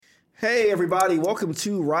Hey, everybody. Welcome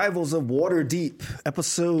to Rivals of Waterdeep,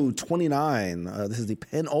 episode 29. This is the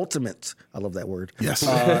penultimate, I love that word. Yes.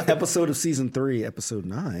 Episode of season 3, episode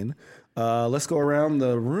 9. Let's go around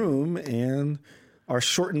the room and our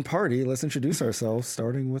shortened party. Let's introduce ourselves,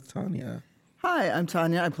 starting with Tanya. Hi, I'm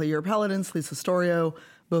Tanya. I play your paladin, Celisa Storio.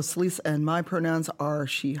 Both Celisa and my pronouns are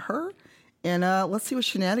she, her. And let's see what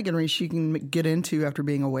shenaniganry she can get into after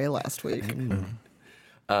being away last week.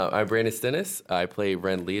 I'm Brandon Stennis. I play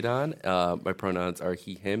Ren Leadon. My pronouns are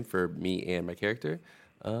he, him for me and my character.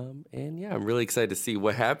 And yeah, I'm really excited to see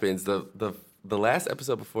what happens. The last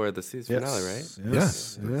episode before the season finale, right?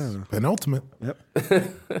 Yes. Yeah. Penultimate. Yep.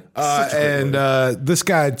 And this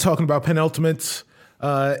guy talking about penultimates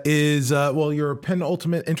is, your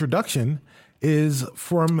penultimate introduction is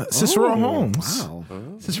from Cicero Holmes. Wow.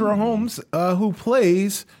 Cicero Holmes, who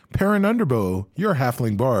plays Perrin Underbow, your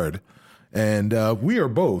halfling bard. And we are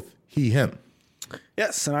both he, him.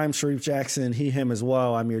 Yes, and I'm Sharif Jackson, he, him as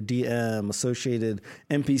well. I'm your DM, associated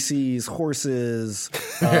NPCs, horses,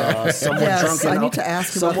 someone drunken. I need to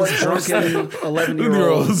ask someone about drunken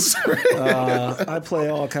 11-year-olds. I play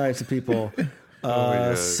all kinds of people.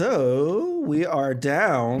 So we are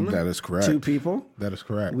down. That is correct. 2 people. That is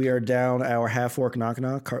correct. We are down our half-orc Knock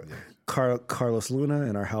Carlos Luna,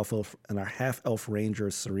 and our half-elf ranger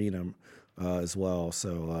Serenum. As well.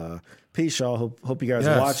 So peace, y'all. Hope you guys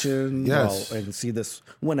are watching and see this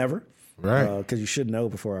whenever. Right. Because you should know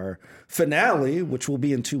before our finale, which will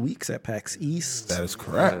be in 2 weeks at PAX East. That is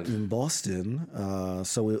correct. In Boston.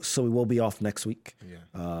 So we will be off next week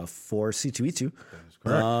for C2E2. That is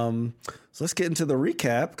correct. So let's get into the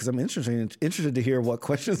recap because I'm interested to hear what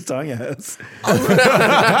questions Tanya has. So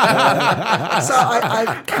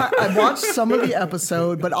I watched some of the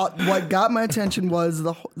episode, but what got my attention was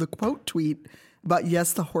the quote tweet about,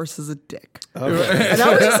 yes, the horse is a dick. Okay. And I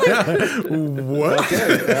was just like, what?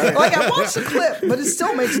 Okay. Like, I watched the clip, but it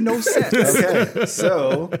still makes no sense. Okay,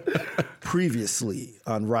 so previously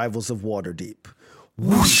on Rivals of Waterdeep.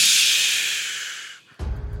 Whoosh.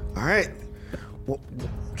 All right. Well,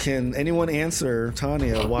 can anyone answer,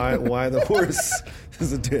 Tanya, why the horse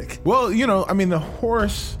is a dick? Well, the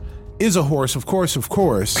horse is a horse, of course. A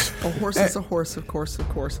horse is a horse, of course,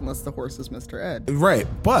 unless the horse is Mr. Ed. Right,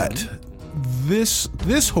 but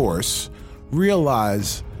this horse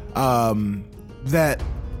realized that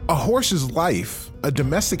a horse's life, a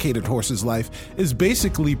domesticated horse's life, is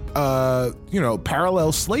basically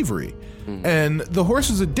parallel slavery. And the horse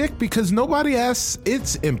is a dick because nobody asks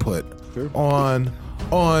its input on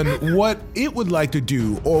what it would like to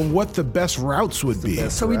do or what the best routes would be.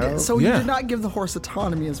 So he did not give the horse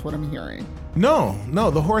autonomy, is what I'm hearing. No,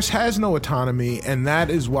 the horse has no autonomy, and that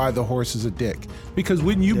is why the horse is a dick. Because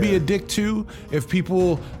wouldn't you be a dick too if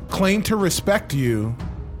people claim to respect you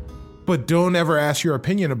but don't ever ask your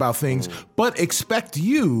opinion about things, but expect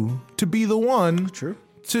you to be the one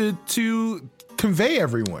to convey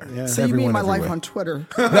everywhere. Yeah. So you mean my life on Twitter?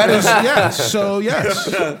 That is, yes. So yes,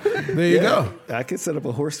 there you go. I could set up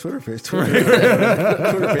a horse Twitter page.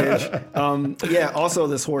 Also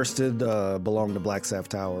this horse did belong to Blackstaff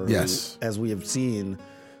Tower. Yes. Who, as we have seen,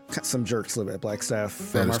 some jerks live at Blackstaff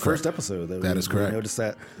from our first episode. That is correct. We noticed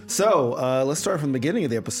that. So let's start from the beginning of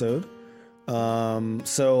the episode. At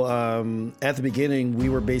the beginning, we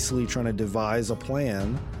were basically trying to devise a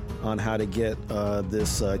plan on how to get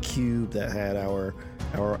this cube that had our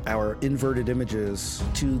inverted images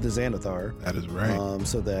to the Xanathar. That is right.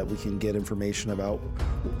 So that we can get information about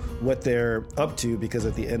what they're up to, because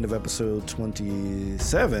at the end of episode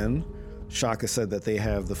 27, Shaka said that they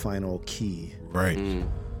have the final key. Right.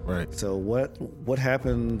 Right. So what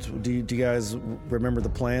happened? Do you guys remember the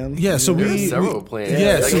plan? Yeah. So there were several plans.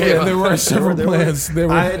 There were several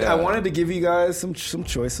plans. I wanted to give you guys some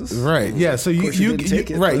choices. Right. Yeah. So you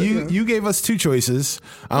gave us 2 choices.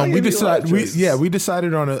 We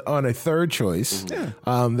decided on a third choice.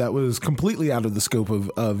 That was completely out of the scope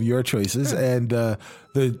of your choices, and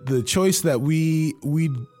the choice that we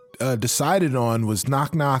decided on was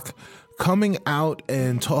Knock Knock coming out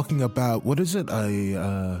and talking about, what is it?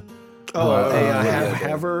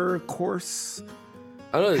 Haver course.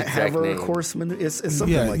 I don't know the exact name. Course. It's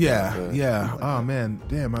something like that. Yeah. Oh man,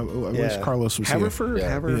 damn! I wish Carlos was Haverford? here.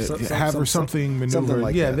 Haver something maneuver. Something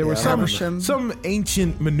like that. There was some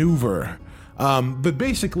ancient maneuver. But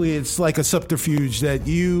basically, it's like a subterfuge that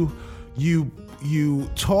you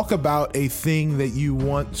talk about a thing that you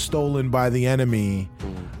want stolen by the enemy,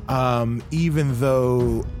 even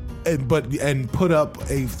though. And put up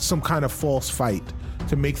some kind of false fight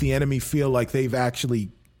to make the enemy feel like they've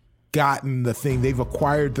actually gotten the thing, they've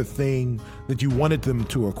acquired the thing that you wanted them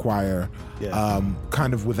to acquire,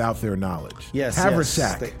 kind of without their knowledge. Yes,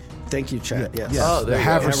 Haversack. Thank you, chat. Yes. Yes, Oh, the there you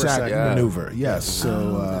go. haversack Yeah. maneuver. Yes.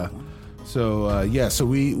 So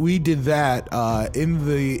we did that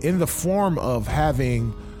in the form of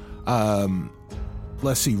having,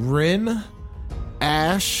 let's see, Rin,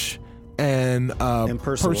 Ash, and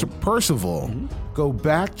Percival. Percival go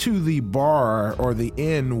back to the bar or the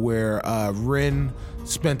inn where Rin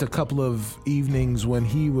spent a couple of evenings when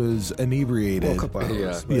he was inebriated. Well, a couple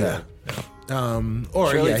hours. Yeah.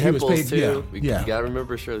 Or Shirley he was Temples paid. too. Yeah. You gotta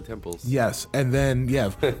remember Shirley Temples. Yes, and then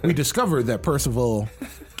we discovered that Percival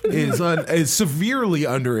is severely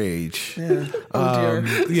underage. Oh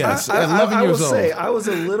dear. Yes, I 11 will years old. say I was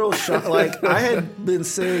a little shocked. Like I had been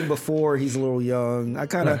saying before, he's a little young.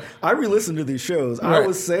 I re-listened to these shows. I Right.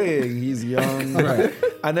 was saying he's young. Right.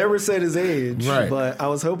 I never said his age. Right. But I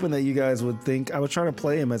was hoping that you guys would think I was trying to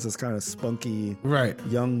play him as this kind of spunky, Right.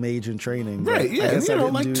 young mage in training. But Right, I yeah, guess I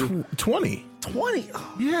didn't like do 20. 20.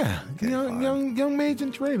 Oh, Yeah, fine. young mage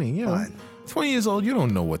in training. You know, Fine. 20 years old, you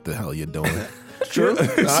don't know what the hell you're doing. true.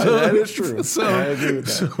 That is true. So, I agree with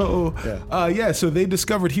that. So they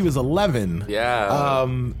discovered he was 11. Yeah.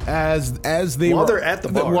 As they While were they're at the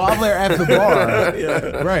bar. While they're at the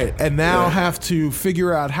bar, right? And now have to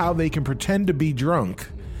figure out how they can pretend to be drunk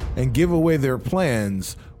and give away their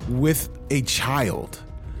plans with a child.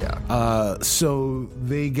 Yeah. So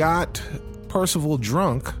they got Percival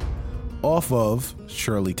drunk off of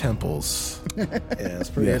Shirley Temples. Yeah, it's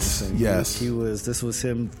pretty Yes, interesting. yes. This was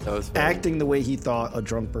him That was funny. acting the way he thought a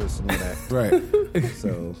drunk person would act. Right.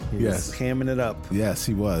 So he Yes. was hamming it up. Yes,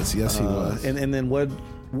 he was. Yes, he was. And then what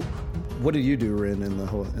did you do, Rin, in the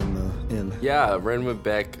inn? Yeah, Ren went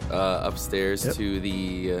back upstairs to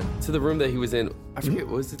the room that he was in. I forget,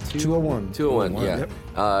 what was it? 201. 201, yeah. Yep.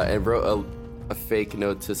 And wrote a fake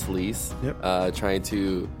note to Celise, Yep. trying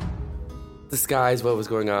to disguise what was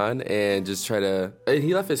going on and just try to. And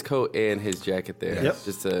he left his coat and his jacket there Yep.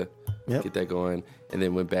 just to Yep. get that going, and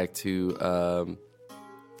then went back to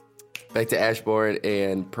Ashbourne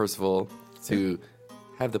and Percival to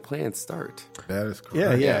have the plan start. That is correct.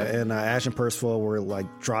 Yeah, Yeah. and Ash and Percival were like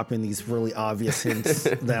dropping these really obvious hints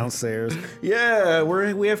downstairs. Yeah,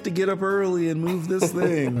 we have to get up early and move this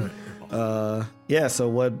thing. So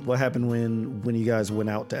what happened when you guys went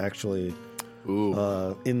out to actually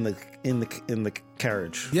in the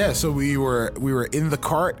carriage? Yeah, so we were in the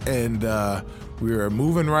cart and we were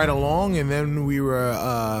moving right along, and then we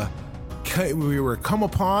were come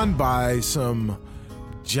upon by some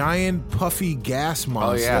giant puffy gas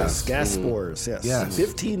monsters. yes. Gas spores, yes. Yes.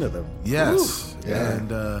 15 of them. Yes,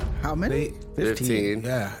 and How many? 15.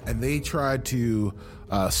 yeah, and they tried to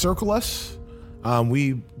circle us.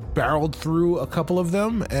 We barreled through a couple of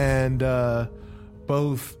them, and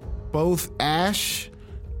both Ash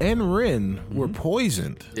and Rin were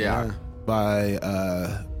poisoned. Yeah.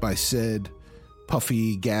 By said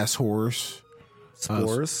puffy gas horse.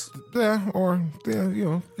 Spores.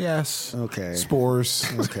 Gas. Okay. Spores.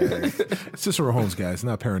 Okay. It's just Rahones, guys,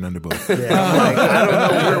 not Perrin Underbook. Yeah, I'm like, I don't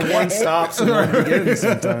know where one stops and one begins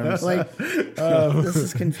sometimes. Like, this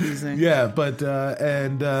is confusing. Yeah, but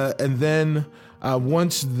and then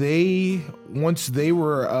once they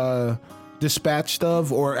were dispatched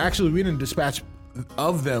of, or actually we didn't dispatch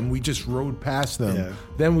of them, we just rode past them. Yeah.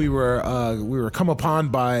 Then we were come upon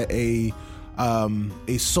by a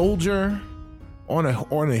soldier on a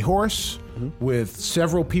horse with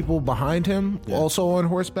several people behind him, also on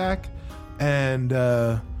horseback, and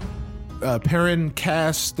Perrin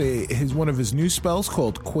cast one of his new spells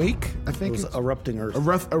called Quake. I think It was Erupting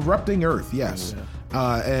Earth. Erupting Earth, yes,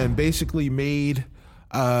 and basically made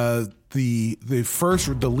the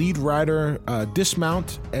lead rider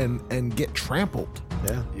dismount and get trampled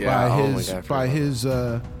Yeah. by his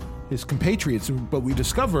compatriots. But we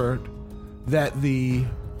discovered that the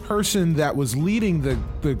person that was leading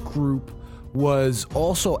the group was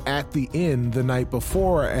also at the inn the night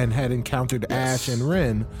before and had encountered Ash and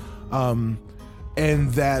Rin.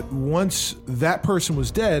 And that once that person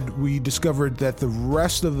was dead, we discovered that the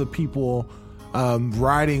rest of the people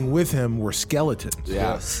riding with him were skeletons.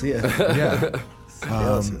 Yeah. Yes. Yeah. Yeah.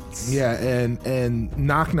 Skeletons. And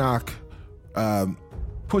Knock Knock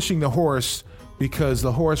pushing the horse because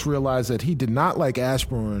the horse realized that he did not like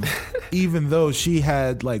Ashbourne, even though she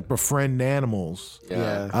had like befriend animals.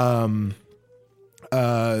 Yeah.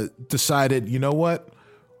 Decided, you know what,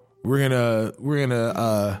 we're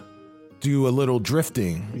gonna do a little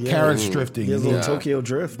drifting, carriage drifting. He has a little Tokyo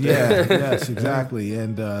drift. Yeah, yes, exactly,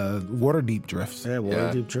 and water deep drifts. Yeah,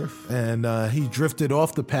 water deep drift. And he drifted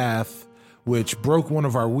off the path, which broke one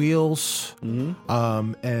of our wheels,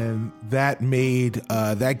 and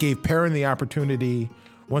that gave Perrin the opportunity,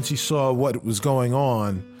 once he saw what was going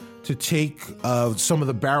on, to take some of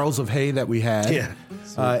the barrels of hay that we had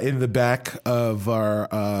in the back of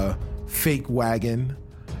our fake wagon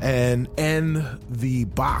and the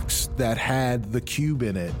box that had the cube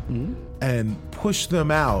in it and push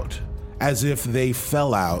them out as if they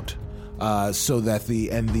fell out, so that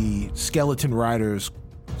the skeleton riders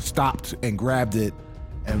stopped and grabbed it,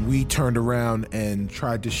 and we turned around and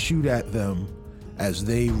tried to shoot at them as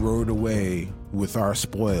they rode away with our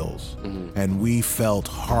spoils, and we felt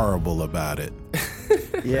horrible about it.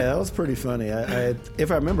 Yeah, that was pretty funny. I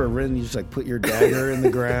if I remember, Ren, you just like put your dagger in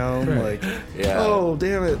the ground, like, oh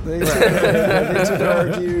damn it, they took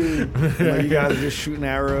our cube. Like, you guys are just shooting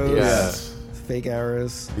arrows, fake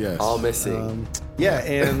arrows, all missing.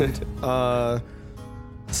 And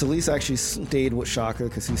Celise actually stayed with Shaka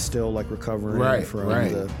because he's still like recovering from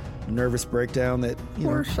the nervous breakdown that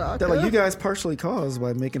that like you guys partially caused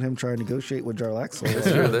by making him try and negotiate with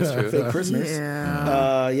Jarlaxle. That's true. Fake prisoners.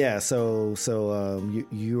 So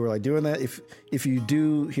you were like doing that. If you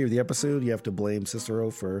do hear the episode, you have to blame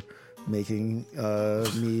Cicero for making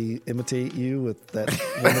me imitate you with that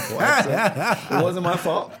wonderful accent. It wasn't my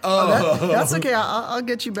fault. That's okay. I'll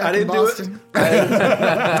get you back in Boston.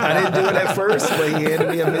 I didn't do it at first, but he handed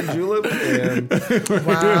me a mint julep. And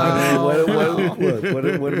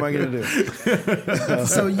what am I going to do?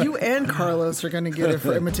 So you and Carlos are going to get it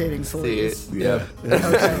for imitating Celise.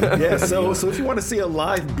 So if you want to see a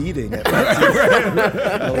live beating at a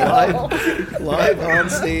live on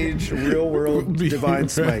stage, real world divine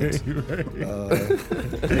smite.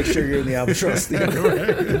 Make sure you're in the Albatross Theater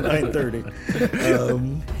at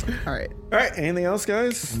 9:30. All right. Anything else,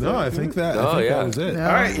 guys? No, I think that was it. No.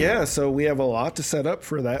 All right. Yeah. So we have a lot to set up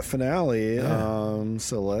for that finale.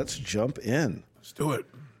 So let's jump in. Let's do it.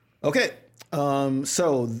 Okay.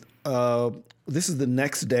 So this is the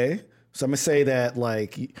next day. So I'm gonna say that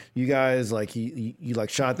like you guys like you like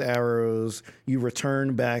shot the arrows. You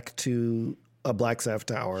return back to a Black Saph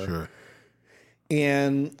Tower. Sure.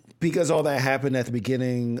 And because all that happened at the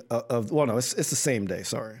beginning it's the same day,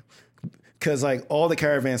 sorry. Because like all the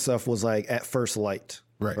caravan stuff was like at first light,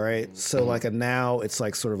 right? So like now it's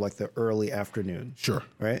like sort of like the early afternoon. Sure.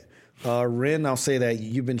 Right? Rin, I'll say that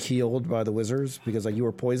you've been healed by the wizards because like you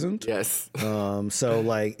were poisoned. Yes. So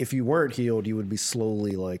like if you weren't healed, you would be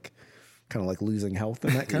slowly like kind of like losing health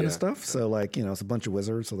and that kind of stuff. So like, it's a bunch of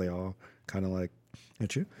wizards, so they all kind of like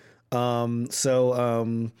hit you.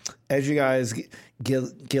 As you guys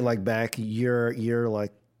get like back, you're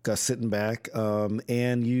like sitting back,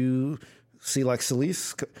 and you see like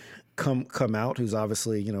Celise come out, who's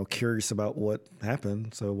obviously curious about what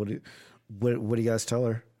happened. So what do you guys tell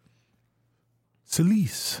her?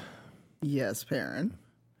 Celise. Yes, Perrin.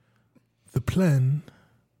 The plan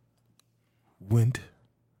went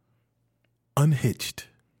unhitched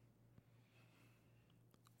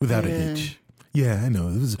without a hitch. Yeah, I know.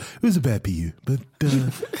 It was a bad PU, but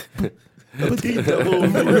P-double,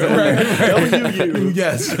 W-U.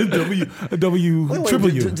 Yes, W triple U.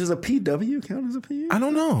 Does a PW count as a PU? I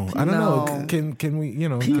don't know. Can we,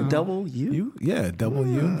 P-double-U? Yeah,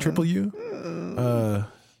 W, triple U.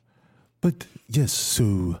 But yes,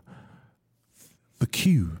 so the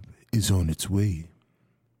cube is on its way.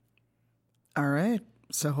 All right.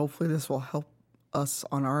 So hopefully this will help us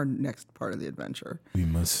on our next part of the adventure. We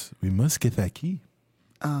must get that key.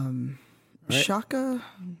 Shaka,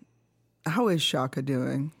 how is Shaka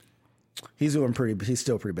doing? He's still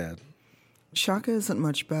pretty bad. Shaka isn't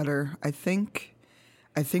much better. I think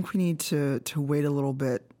we need to wait a little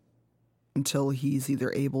bit until he's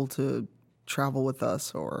either able to travel with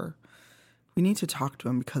us, or we need to talk to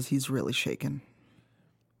him because he's really shaken.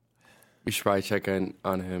 We should probably check in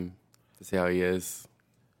on him to see how he is.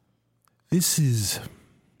 This is,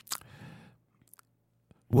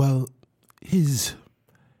 well, his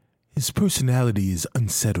personality is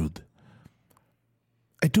unsettled.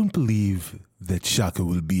 I don't believe that Shaka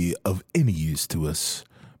will be of any use to us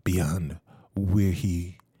beyond where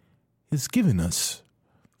he has given us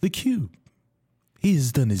the cube. He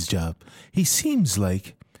has done his job. He seems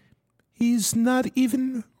like he's not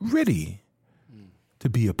even ready to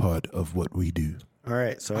be a part of what we do. All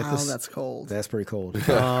right, so that's cold. That's pretty cold.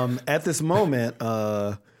 At this moment,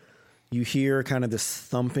 you hear kind of this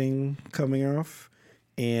thumping coming off,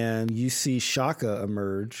 and you see Shaka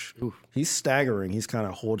emerge. Oof. He's staggering. He's kind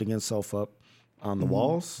of holding himself up on the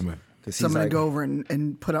walls. Right. So I'm going to go over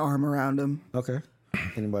and put an arm around him. Okay.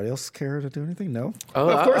 Anybody else care to do anything? No. Oh,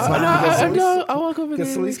 of course not. No, I'll walk over there.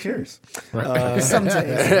 Because Celeste cares. Some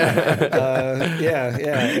days.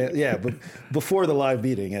 Yeah. But before the live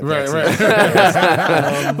beating. Right.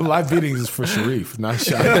 Live beatings is for Sharif, not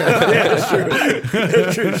Shaka. Yeah, that's true.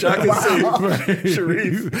 That's true. Shaka saved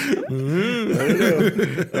Sharif.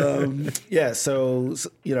 Yeah. So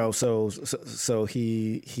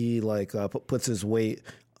he like puts his weight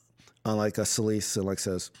on like a Celeste and like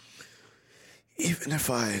says, even if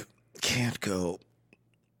I can't go,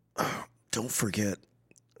 don't forget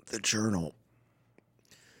the journal.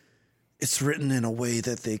 It's written in a way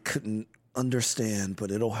that they couldn't understand, but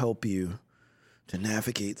it'll help you to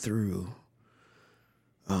navigate through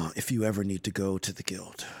if you ever need to go to the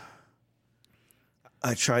guild.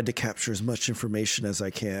 I tried to capture as much information as I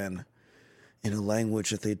can in a language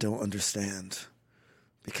that they don't understand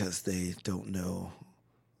because they don't know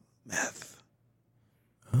math.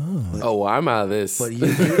 Well, I'm out of this. But you,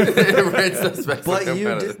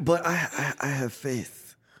 but I have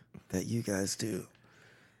faith that you guys do,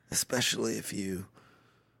 especially if you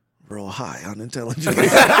roll high on intelligence.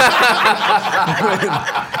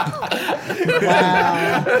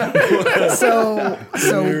 So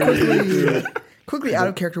quickly out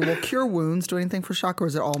of character. Will cure wounds do anything for Shaka, or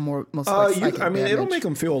is it all mostly psychic damage? It'll make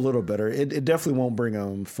him feel a little better. It definitely won't bring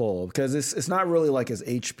him full because it's not really like his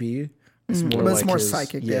HP. It's more but it's like more his,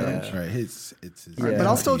 psychic yeah. damage. Right, it's his. Right, but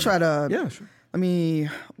I'll still try to. Yeah, sure. I mean,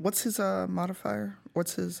 what's his modifier?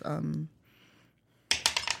 What's his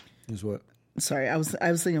Is what? Sorry, I was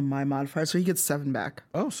thinking of my modifier, so he gets 7 back.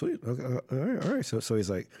 Oh, sweet. Okay, all right. So he's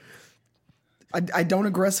like, I don't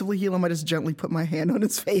aggressively heal him. I just gently put my hand on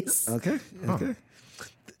his face. okay.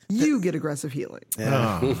 You get aggressive healing.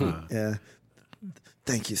 Yeah. Yeah.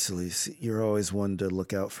 Thank you, Celeste. You're always one to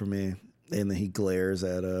look out for me. And then he glares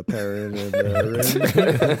at Perrin and Ren.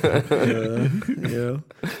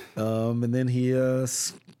 And then he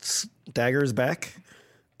staggers back.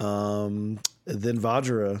 Then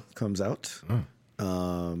Vajra comes out.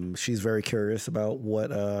 She's very curious about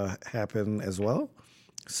what happened as well.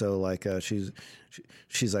 So like she's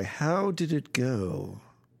like, how did it go?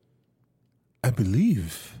 I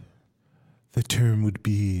believe the term would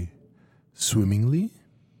be swimmingly.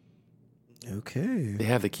 Okay. They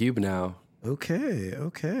have the cube now.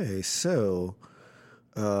 Okay. So,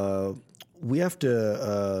 we have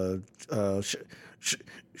to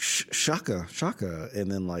Shaka,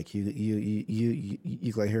 and then like you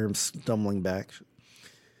like hear him stumbling back.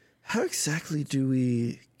 How exactly do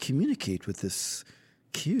we communicate with this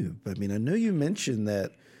cube? I mean, I know you mentioned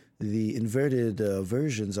that the inverted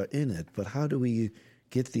versions are in it, but how do we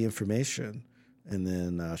get the information? And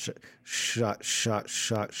then Shaka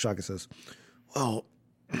says, well,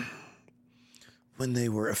 when they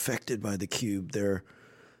were affected by the cube,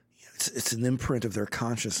 it's an imprint of their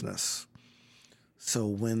consciousness. So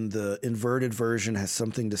when the inverted version has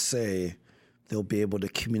something to say, they'll be able to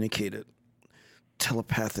communicate it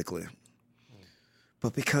telepathically.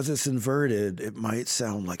 But because it's inverted, it might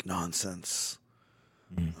sound like nonsense.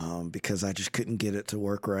 Because I just couldn't get it to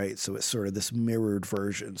work right. So it's sort of this mirrored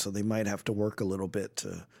version. So they might have to work a little bit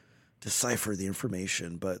to decipher the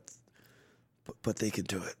information, but they can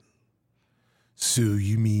do it. So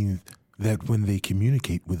you mean that when they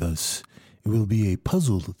communicate with us, it will be a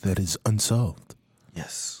puzzle that is unsolved?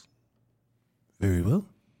 Yes. Very well.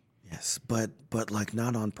 Yes, but like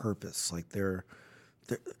not on purpose. Like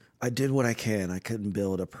I did what I can. I couldn't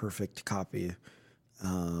build a perfect copy.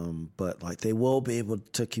 But like they will be able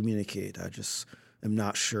to communicate. I just am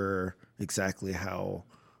not sure exactly how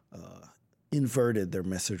inverted their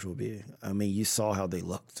message will be. I mean, you saw how they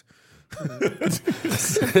looked.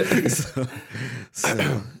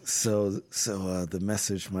 So the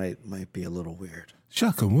message might be a little weird.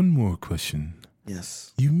 Shaka, one more question.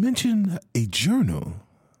 Yes. You mentioned a journal.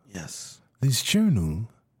 Yes. This journal,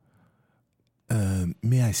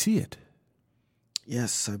 may I see it?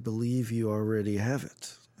 Yes, I believe you already have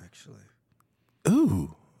it, actually.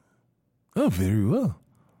 Oh, very well.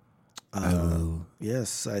 I will.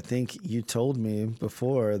 Yes, I think you told me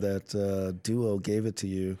before that Duo gave it to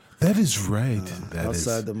you. That is right.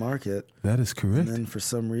 Outside the market. That is correct. And then for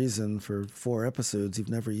some reason, for 4 episodes, you've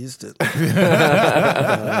never used it.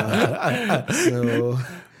 So...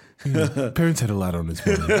 Parents had a lot on his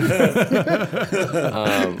mind. What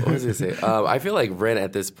was I gonna say? I feel like Ren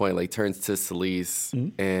at this point like turns to Celeste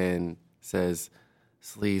and says,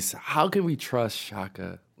 "Celeste, how can we trust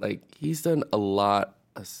Shaka? Like he's done a lot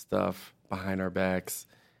of stuff behind our backs.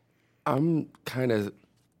 I don't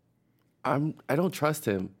trust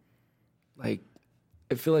him. Like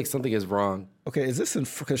I feel like something is wrong. Okay, is this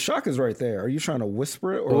because Shaka's right there? Are you trying to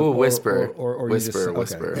whisper it? Or whisper. Or whisper, you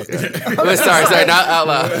just, whisper. Okay. Okay. sorry, not out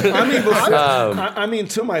loud. I mean,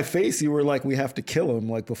 to my face, you were like, "We have to kill him,"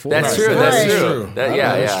 like before. That's true. Right. That's true. Right.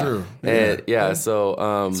 That's true. And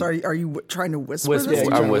so So are you trying to whisper? whisper. This?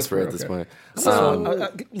 I'm whispering at this point.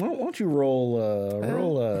 Why don't you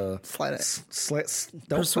roll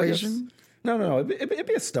Persuasion? No. It'd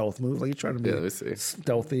be a stealth move. Like you're trying to be let me see.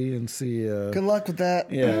 stealthy and see. Good luck with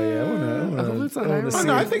that. Yeah. I want to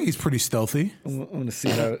No, I think he's pretty stealthy. I want to see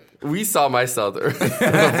how. We saw my stealth before.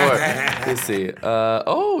 Let's see.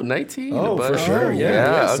 19. Oh, but- for sure.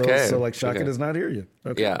 Yeah. So, Okay. So like Shaka Okay. does not hear you.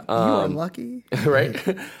 Okay. Yeah. You're unlucky. Right.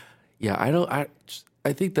 Yeah.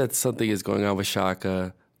 I think that something is going on with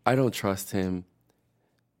Shaka. I don't trust him.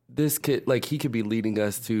 This kid, like, he could be leading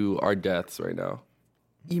us to our deaths right now.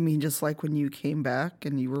 You mean just like when you came back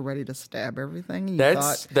and you were ready to stab everything? And you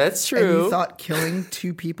That's And true. you thought killing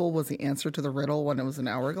 2 people was the answer to the riddle when it was an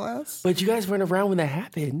hourglass? But you guys weren't around when that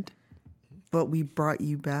happened. But we brought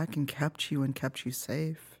you back and kept you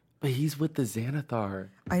safe. But he's with the Xanathar.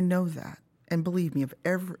 I know that. And believe me,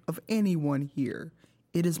 of anyone here,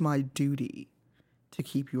 it is my duty to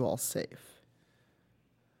keep you all safe.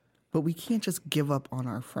 But we can't just give up on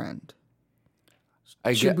our friend.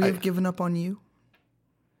 Should we have given up on you?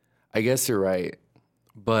 I guess you're right.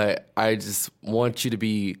 But I just want you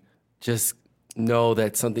to know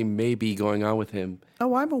that something may be going on with him.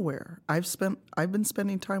 Oh, I'm aware. I've been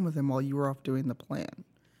spending time with him while you were off doing the plan.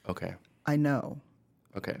 Okay. I know.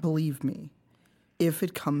 Okay. Believe me. If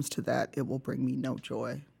it comes to that, it will bring me no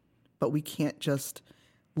joy. But we can't just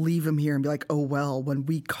leave him here and be like, oh, well, when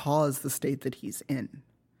we caused the state that he's in.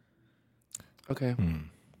 Okay.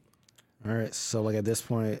 All right. So like at this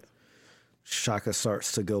point, Shaka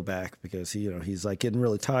starts to go back because he's like getting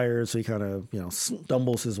really tired, so he kind of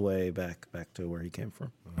stumbles his way back to where he came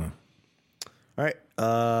from. All right.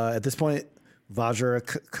 At this point,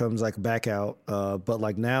 Vajra comes like back out, but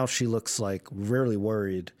like now she looks like really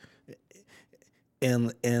worried,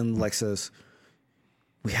 and like says,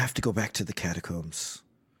 "We have to go back to the catacombs.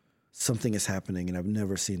 Something is happening, and I've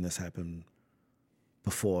never seen this happen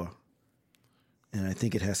before, and I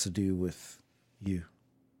think it has to do with you."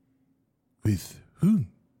 With who?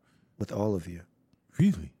 With all of you.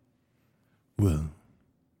 Really? Well,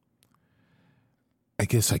 I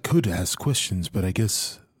guess I could ask questions, but I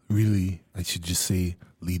guess really I should just say,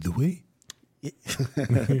 lead the way.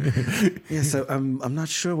 Yeah, so I'm not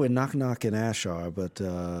sure where Knock Knock and Ash are, but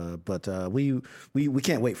we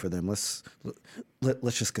can't wait for them. Let's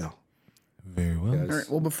just go. Very well. All right.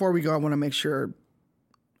 Well, before we go, I want to make sure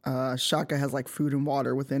Shaka has like food and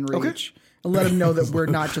water within reach. Okay. And let him know that we're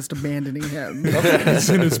not just abandoning him. It's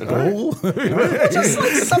in his bowl. Just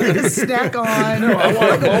like something to snack on. I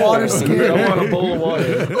want like a water skin. I want a bowl of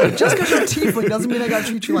water. Just because you're a tiefling doesn't mean I got to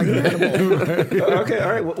treat you like an animal. Okay, all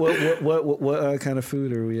right. What kind of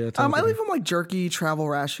food are we talking I leave him like jerky, travel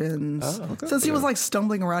rations. okay. Since he was like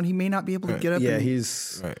stumbling around, he may not be able to get up. Yeah, and,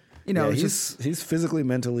 he's Right. he's physically,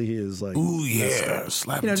 mentally, he is like. Ooh, yeah.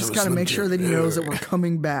 Slap him to just a got to Slim make Jim. sure that he knows that we're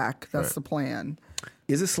coming back. That's the plan.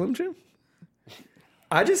 Is it Slim Jim?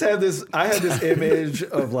 I just have this. I have this image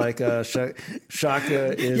of like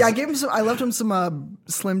Shaka is. Yeah, I left him some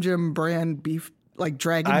Slim Jim brand beef, like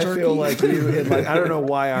dragon I jerky. feel like you. And like I don't know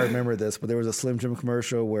why I remember this, but there was a Slim Jim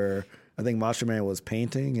commercial where I think Macho Man was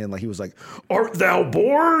painting, and like he was like, "Art thou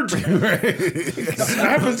bored?"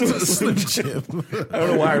 Snap into a Slim Jim. I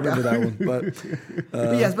don't know why I remember that one,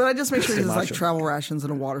 But yes, but I just make sure he has like Macho. travel rations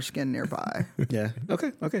and a water skin nearby. yeah.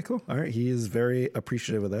 Okay. Cool. All right. He is very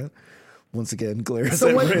appreciative of that. Once again, glares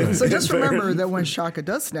So, at Ren. so just remember that when Shaka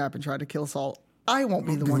does snap and try to kill Saul, I won't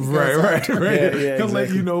be the one who Right. does that. Yeah, He'll let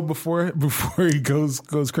exactly. you know before he goes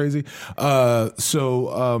crazy.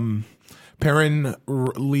 Perrin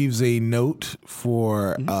leaves a note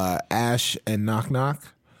for Ash and Knock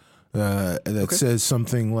Knock that says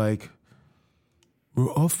something like,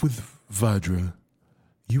 "We're off with Vajra.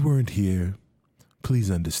 You weren't here. Please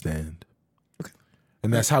understand."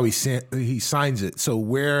 And that's how he signs it. So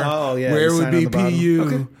where he would signed be on the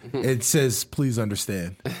bottom. PU? It says, "Please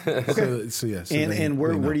understand." So yes. And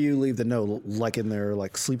where do you leave the note? Like in their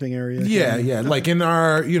like sleeping area? Yeah. Like in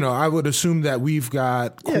our, I would assume that we've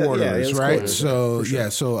got Yeah, quarters, it's right? quarters, So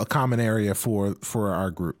so a common area for our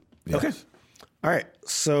group. Yes. Okay. All right.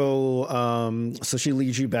 So so she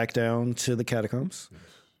leads you back down to the catacombs.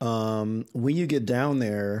 When you get down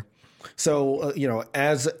there, so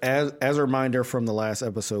as a reminder from the last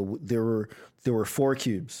episode, there were 4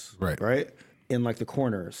 cubes, right, in like the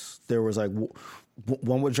corners. There was like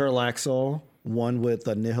one with Jarlaxle, one with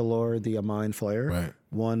the Nihilor, the Mind Flayer, Right.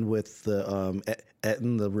 one with the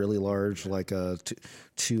Etten, the really large like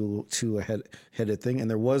two headed thing, and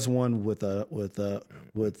there was one with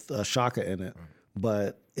Shaka in it,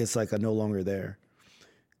 but it's like no longer there.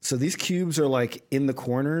 So these cubes are like in the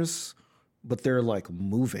corners, but they're like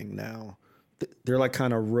moving now. They're like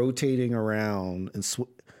kind of rotating around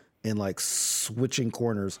and like switching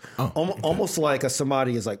corners, almost like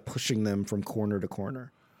somebody is like pushing them from corner to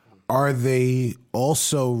corner. Are they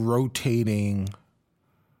also rotating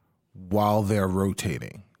while they're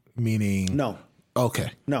rotating? Meaning, No.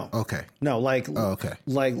 Okay. No. Okay. No, like okay.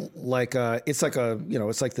 like it's like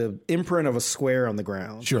it's like the imprint of a square on the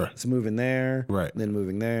ground. Sure. It's moving there, Right. Then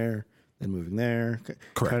moving there, then moving there.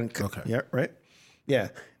 Correct. Okay. Yeah. Right. Yeah.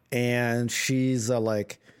 And she's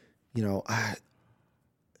like, I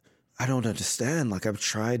don't understand. Like I've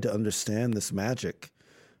tried to understand this magic.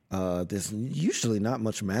 There's usually not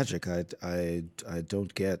much magic I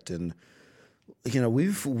don't get, and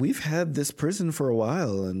we've had this prison for a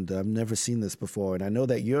while, and I've never seen this before, and I know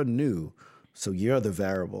that you're new, so you're the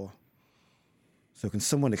variable. So can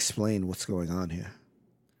someone explain what's going on here?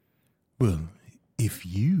 Well, if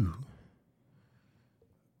you,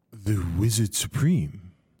 the Wizard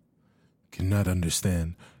Supreme, cannot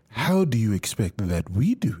understand, how do you expect that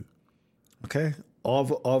we do? Okay.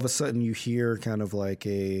 All of a sudden you hear kind of like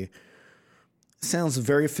sounds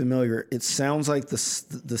very familiar. It sounds like the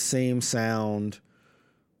same sound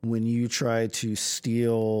when you try to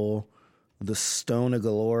steal the stone of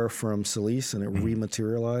galore from Celise and it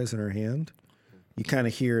rematerialized in her hand. You kind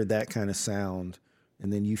of hear that kind of sound,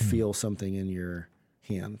 and then you feel something in your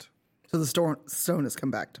hand. So the stone has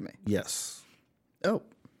come back to me. Yes. Oh.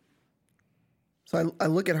 So I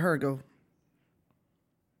look at her and go,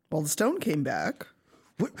 well, the stone came back.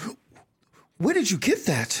 Where did you get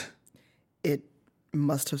that? It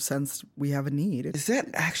must have sensed we have a need. Is that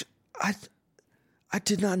actually... I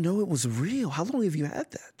did not know it was real. How long have you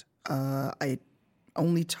had that? I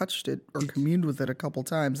only touched it or communed with it a couple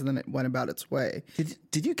times, and then it went about its way.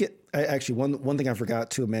 Did you get... Actually, one thing I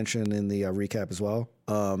forgot to mention in the recap as well.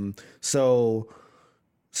 So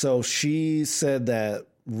she said that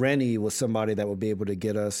Rennie was somebody that would be able to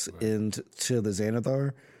get us into the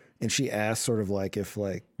Xanathar, and she asked sort of like if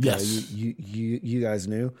like yes. You guys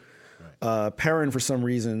knew. Perrin for some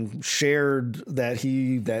reason shared that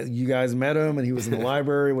you guys met him and he was in the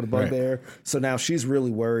library with a bugbear. So now she's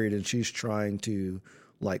really worried and she's trying to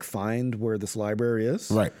like find where this library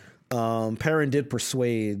is. Right. Perrin did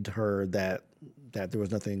persuade her that there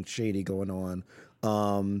was nothing shady going on.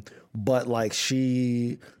 But like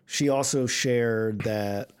she also shared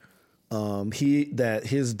that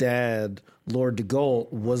his dad, Lord de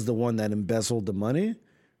Gault, was the one that embezzled the money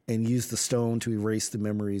and used the stone to erase the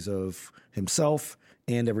memories of himself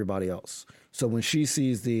and everybody else. So when she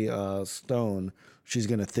sees the stone, she's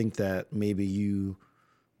going to think that maybe you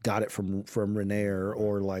got it from Renaer,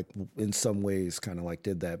 or like in some ways kind of like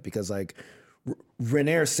did that, because like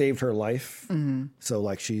Renaer saved her life. Mm-hmm. So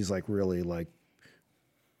like she's like really like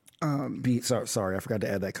sorry, I forgot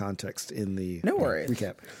to add that context in the no worries.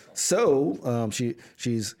 Recap. So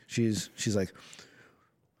she's like,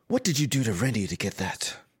 what did you do to Rennie to get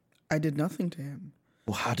that? I did nothing to him.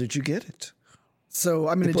 Well, how did you get it? So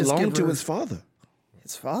I'm going to just give her... belonged to his father.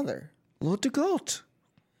 His father? Lord de Gault.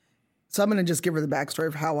 So I'm going to just give her the backstory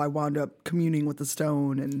of how I wound up communing with the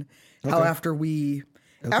stone, and how after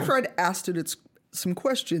I'd asked it some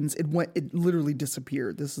questions, it literally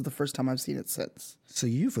disappeared. This is the first time I've seen it since. So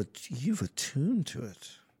you've attuned to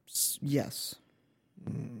it. Yes.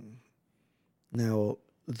 Now,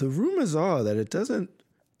 the rumors are that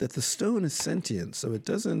that the stone is sentient, so it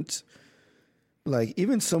doesn't, like,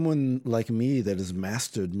 even someone like me that has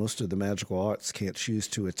mastered most of the magical arts can't choose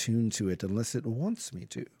to attune to it unless it wants me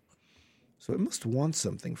to. So it must want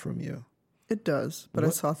something from you. It does, but I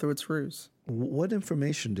saw through its ruse. What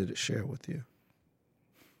information did it share with you?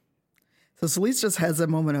 So Celise just has a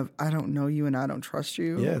moment of, I don't know you and I don't trust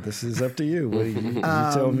you. Yeah, this is up to you. What do you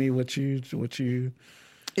tell me what you...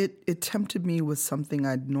 It tempted me with something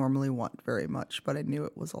I'd normally want very much, but I knew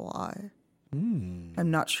it was a lie. I'm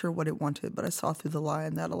not sure what it wanted, but I saw through the lie,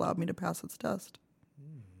 and that allowed me to pass its test.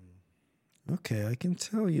 Okay, I can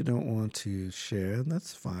tell you don't want to share, and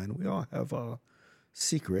that's fine. We all have our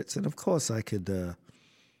secrets, and of course I could, if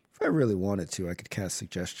I really wanted to, I could cast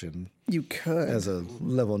suggestion. You could. As a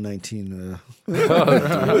level 19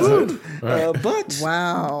 wizard. But...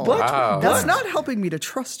 Wow. That's not helping me to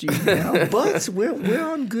trust you now. But we're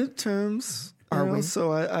on good terms. Are we?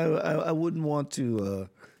 So I wouldn't want to,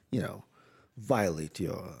 violate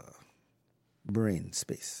your brain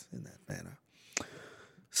space in that manner.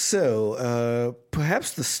 So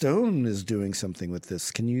perhaps the stone is doing something with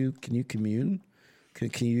this. Can you commune?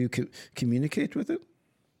 Can you communicate with it?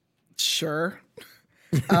 Sure.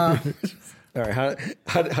 All right.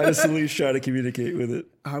 How does Celeste try to communicate with it?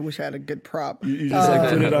 I wish I had a good prop. You just like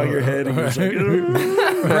put it on your head and you're just like,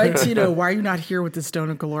 Right, Tito, why are you not here with the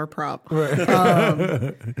Stone of Galore prop?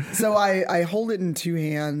 So I hold it in two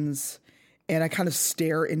hands and I kind of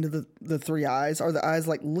stare into the three eyes. Are the eyes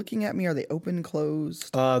like looking at me? Are they open,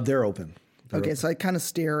 closed? they're open. Okay, so I kind of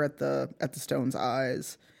stare at the stone's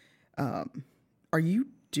eyes. Are you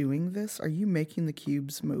doing this? Are you making the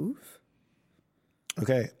cubes move?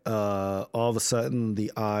 Okay. All of a sudden,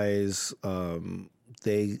 the eyes,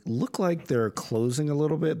 they look like they're closing a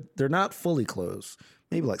little bit. They're not fully closed,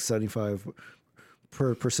 maybe like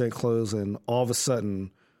 75% closed. And all of a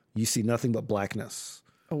sudden, you see nothing but blackness.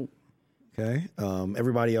 Oh. Okay.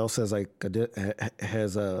 Everybody else has like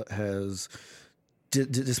has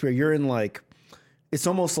despair. You're in like, it's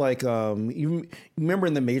almost like you remember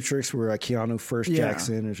in the Matrix where Keanu first jacks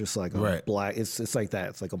in. It's just like a black. It's like that.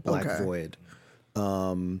 It's like a black void.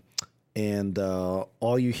 And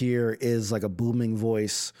all you hear is like a booming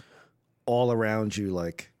voice all around you,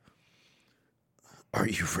 like, "Are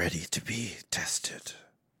you ready to be tested?"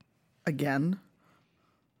 Again?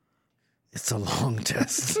 It's a long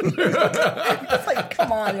test. It's like,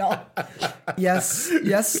 come on, y'all. Yes,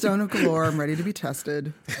 Stone of Galore, I'm ready to be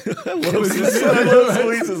tested. I love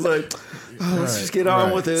Celeste is like, let's just get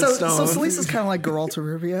on with it, So Stone. Celeste is kind of like Geralta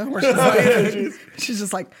Rivia, where she's like, she's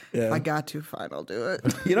just like, I got to, fine, I'll do it.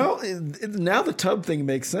 You know, now the tub thing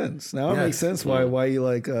makes sense. Now it makes sense why you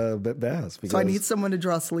like baths. So I need someone to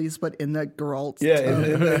draw Celeste, but in that Geralt tub.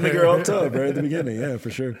 in the Geralt tub right at the beginning. Yeah,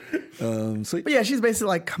 for sure. So But yeah, she's basically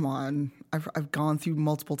like, come on, I've gone through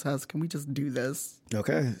multiple tests. Can we just do this?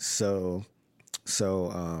 okay, so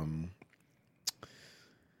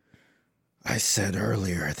I said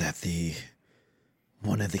earlier that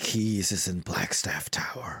one of the keys is in Blackstaff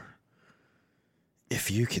Tower. If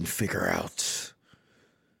you can figure out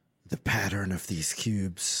the pattern of these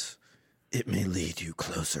cubes, it may lead you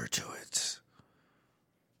closer to it.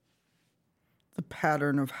 The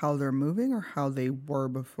pattern of how they're moving or how they were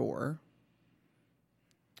before?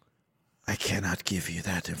 I cannot give you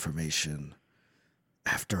that information.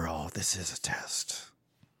 After all, this is a test.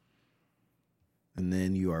 And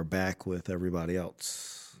then you are back with everybody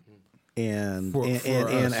else. And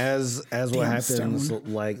as what happens,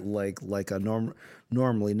 Stone. like a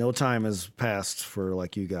normally, no time has passed for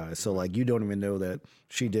like you guys. So like you don't even know that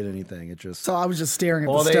she did anything. It just So I was just staring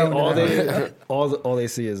at the stone. all they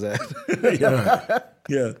see is that.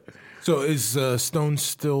 yeah. So is Stone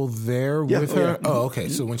still there with her? Yeah. Oh, okay.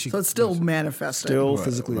 So when she So it's still manifesting. Still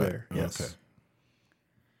physically there. Yes. Okay.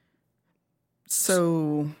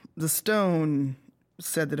 So the stone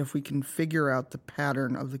said that if we can figure out the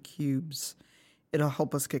pattern of the cubes, it'll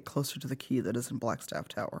help us get closer to the key that is in Blackstaff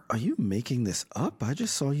Tower. Are you making this up? I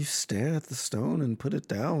just saw you stare at the stone and put it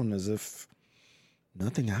down as if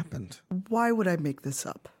nothing happened. Why would I make this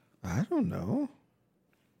up? I don't know.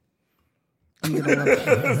 I'm gonna let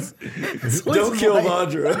Don't kill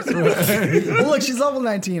Vajra. Well, look, she's level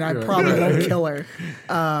 19. I probably won't kill her.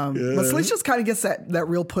 But Celeste just kind of gets that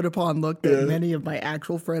real put upon look that many of my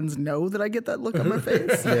actual friends know that I get that look on my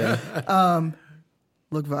face.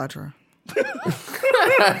 Look, Vajra.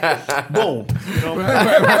 Boom. You know?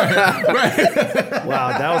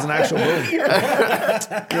 Wow, that was an actual boom. You know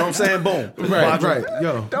what I'm saying? Boom. Right.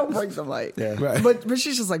 Yo. Don't break the light. Yeah. Right. But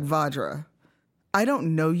she's just like, Vajra, I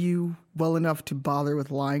don't know you well enough to bother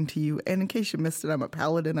with lying to you. And in case you missed it, I'm a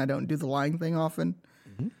paladin. I don't do the lying thing often.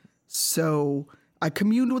 Mm-hmm. So I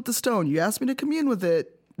communed with the stone. You asked me to commune with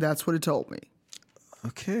it. That's what it told me.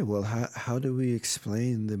 Okay, well, how do we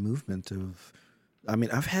explain the movement of... I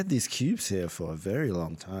mean, I've had these cubes here for a very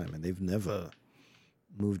long time, and they've never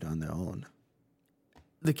moved on their own.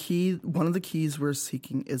 One of the keys we're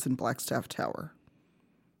seeking is in Blackstaff Tower.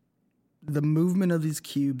 The movement of these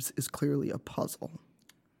cubes is clearly a puzzle.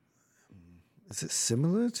 Is it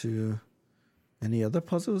similar to any other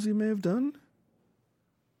puzzles you may have done?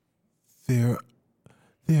 There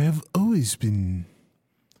have always been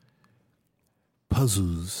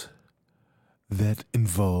puzzles that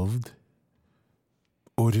involved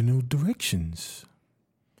ordinal directions.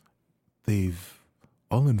 They've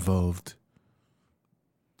all involved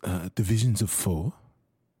divisions of 4.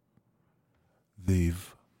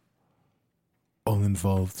 They've all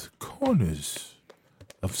involved corners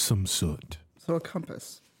of some sort. So a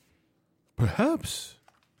compass. Perhaps.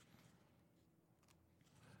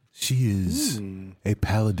 She is a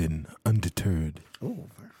paladin undeterred. Oh,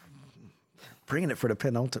 bringing it for the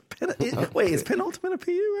penultimate. Wait, is penultimate a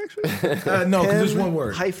PU actually? No, because there's one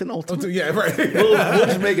word. Hyphen ultimate. Yeah, right. We'll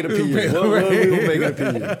just make it a PU. We'll make it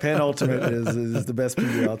a PU. Penultimate is the best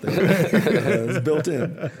PU out there. It's built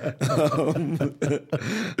in.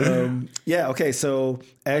 Yeah. Okay. So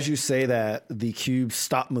as you say that, the cubes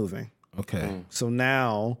stop moving. Okay. So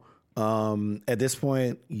now, at this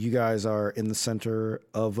point, you guys are in the center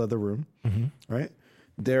of the room, right?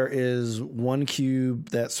 There is one cube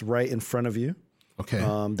that's right in front of you. Okay.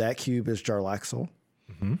 That cube is Jarlaxle.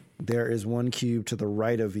 There is one cube to the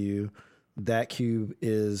right of you. That cube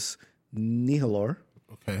is Nihilor.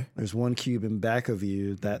 Okay. There's one cube in back of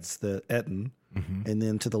you. That's the Etten. And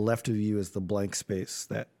then to the left of you is the blank space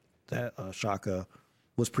that Shaka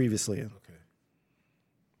was previously in.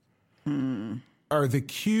 Okay. Are the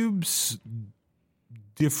cubes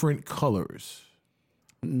different colors?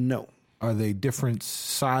 No. Are they different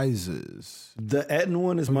sizes? The Etten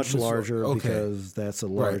one is much larger okay. because that's a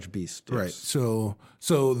large beast. Yes. Right. So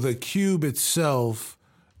the cube itself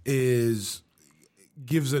gives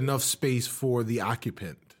enough space for the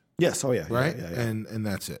occupant. Yes. Oh yeah. Right. Yeah. And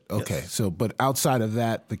that's it. Okay. Yes. So, but outside of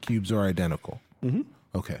that, the cubes are identical.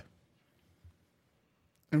 Okay.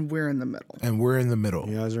 And we're in the middle. And we're in the middle.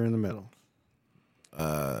 You guys are in the middle.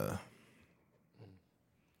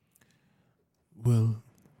 Well,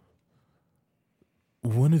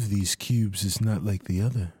 one of these cubes is not like the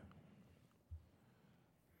other.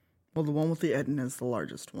 Well, the one with the Etten is the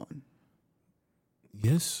largest one.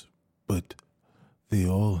 Yes, but they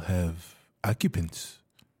all have occupants,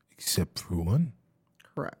 except for one.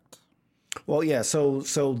 Correct. Well, yeah. So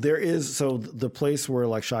there is the place where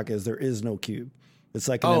like Shaka is. There is no cube. It's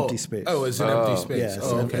like an empty space. Oh, it's an empty space.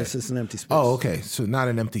 Yeah. It's just an empty space. Oh, okay. So not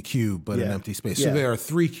an empty cube, but an Yeah. empty space. Yeah. So there are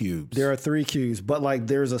 3 cubes. There are 3 cubes, but like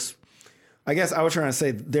there's a. I guess I was trying to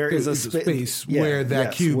say there is a space where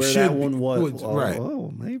that cube where should that one was. right.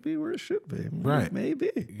 Oh, maybe where it should be. Right. Maybe.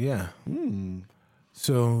 Yeah.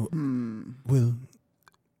 So, well,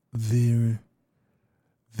 there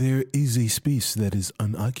is a space that is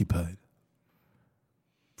unoccupied.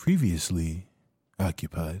 Previously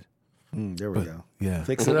occupied. There we go. Yeah.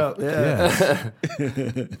 Fix it up. Yeah.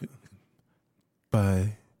 Yeah.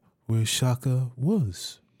 By where Shaka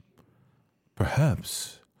was.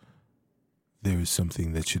 Perhaps there is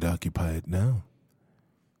something that should occupy it now.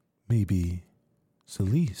 Maybe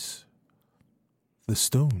Celise, the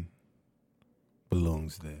stone,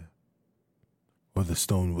 belongs there. Or the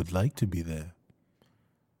stone would like to be there.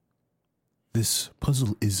 This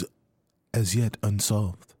puzzle is as yet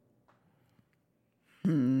unsolved.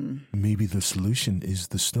 Maybe the solution is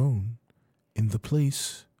the stone in the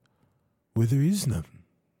place where there is none.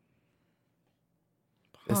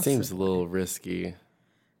 It seems a little risky.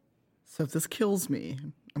 So if this kills me,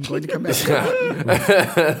 I'm going to come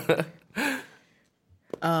back.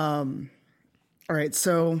 All right.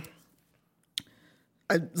 So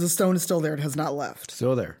the stone is still there. It has not left.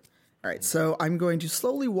 Still there. All right. So I'm going to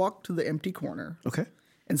slowly walk to the empty corner. Okay.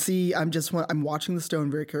 And see, I'm watching the stone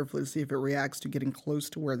very carefully to see if it reacts to getting close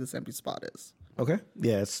to where this empty spot is. Okay.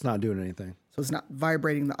 Yeah, it's not doing anything. So it's not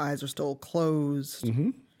vibrating. The eyes are still closed.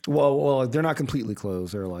 Well, they're not completely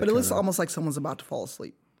closed. They're like. But it looks almost like someone's about to fall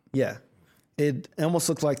asleep. Yeah. It almost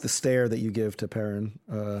looks like the stare that you give to Perrin.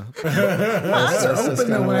 Eyes are open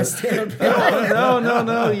though when I stare at Perrin.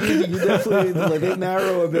 No. You definitely they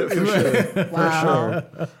narrow a bit for sure. Wow.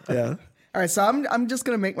 For sure. Yeah. All right, so I'm just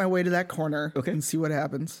gonna make my way to that corner and see what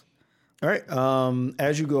happens. All right.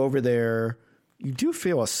 As you go over there, you do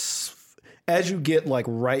feel as you get like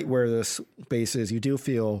right where this space is, you do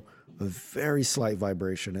feel a very slight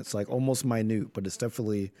vibration. It's like almost minute, but it's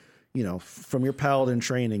definitely, from your paladin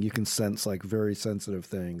training, you can sense like very sensitive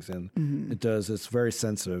things, and it's very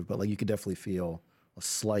sensitive, but like you could definitely feel a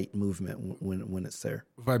slight movement when it's there.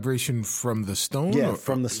 Vibration from the stone? Yeah, or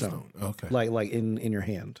from the stone. Okay. Like in your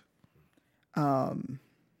hand.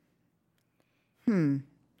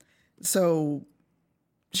 So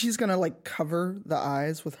she's gonna like cover the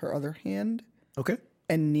eyes with her other hand Okay.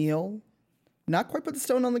 and kneel. Not quite put the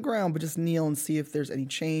stone on the ground, but just kneel and see if there's any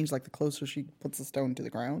change, like the closer she puts the stone to the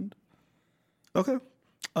ground. Okay.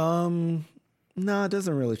 No, it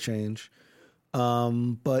doesn't really change.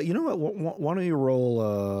 But you know what? Why don't you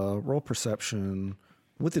roll perception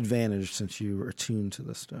with advantage since you are attuned to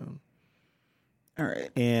the stone, All right.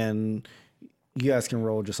 and you guys can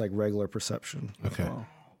roll just like regular perception. as Okay. well.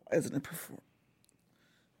 Isn't it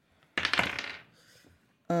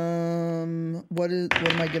what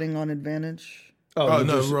am I getting on advantage? Oh, you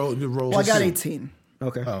no, just- roll. Well, I got 18.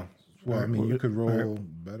 Okay. Oh, well, I mean, you could roll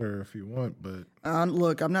better if you want, but.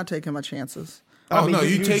 Look, I'm not taking my chances. Oh, no,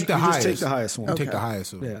 you take the you highest. Just take the highest one. You take the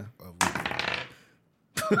highest of Yeah.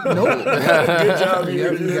 Nope. Good job.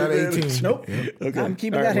 You got 18. Nope. Okay. I'm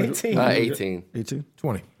keeping All right, that what- 18. 18. 18.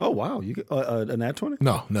 20. Oh wow, you a nat 20?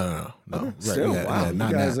 No. Right, Still, yeah, wow, yeah, not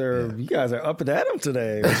you guys are up and at 'em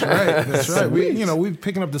today. That's right. We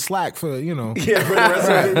picking up the slack for Yeah, for the rest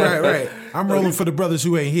of it. right. I'm rolling for the brothers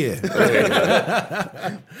who ain't here.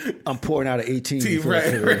 I'm pouring out an 18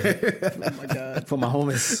 Right. Oh my god. for my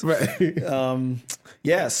homies. Right.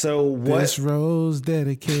 Yeah. So what? This rose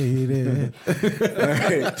dedicated.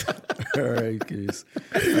 All right, Goose.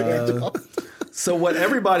 So what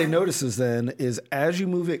everybody notices then is as you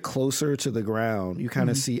move it closer to the ground, you kind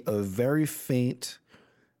of see a very faint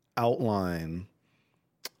outline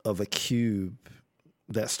of a cube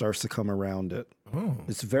that starts to come around it. Oh.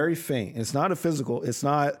 It's very faint. It's not a physical. It's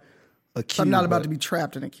not a cube. I'm not about but- to be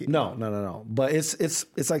trapped in a cube. No. But it's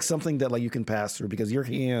like something that like you can pass through because your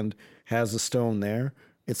hand has the stone there.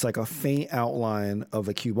 It's like a faint outline of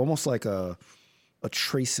a cube, almost like a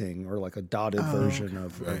tracing or like a dotted version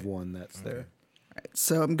of one that's there.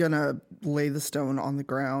 So I'm gonna lay the stone on the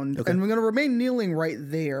ground, and we're gonna remain kneeling right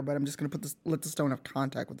there. But I'm just gonna let the stone have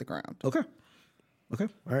contact with the ground. Okay.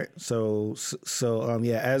 All right. So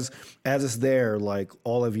yeah, as it's there, like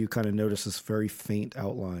all of you kind of notice this very faint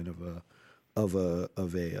outline of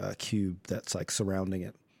a cube that's like surrounding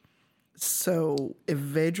it. So if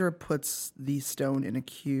Vajra puts the stone in a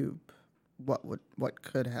cube, what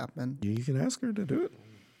could happen? You can ask her to do it.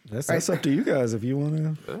 That's up to you guys if you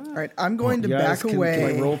want to. All right, I'm going to back away.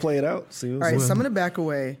 Can like role play it out. See All right, so I'm going to back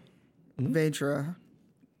away. Vajra,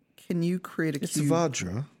 can you create a it's cube?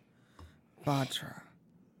 Vajra. Vajra.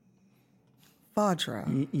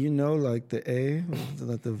 You know, like the A,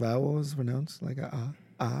 like the vowel is pronounced like a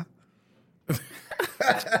ah.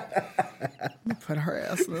 Put her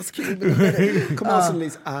ass in this cube in a minute. Come on,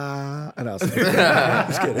 Celeste. And I was like,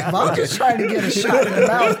 just kidding. Vajra's trying to get a shot in the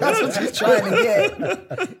mouth. That's what she's trying to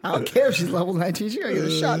get. I don't care if she's level 19. She's going to get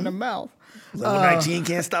a shot in the mouth. Level 19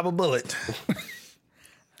 can't stop a bullet.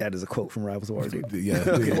 That is a quote from Rivals of War, dude.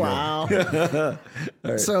 Yeah. Wow.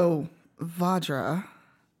 So, Vajra,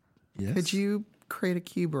 Yes? could you create a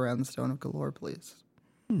cube around the Stone of Galore, please?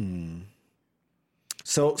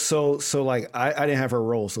 So like I didn't have her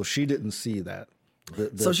roll, so she didn't see that.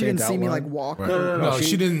 So she faint didn't see me outline? like walk. No,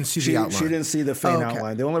 she didn't see the outline. She didn't see the faint Okay.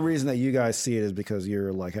 outline. The only reason that you guys see it is because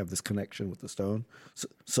you're like have this connection with the stone.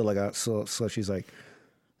 So she's like,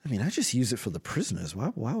 I mean, I just use it for the prisoners.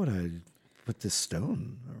 Why would I put this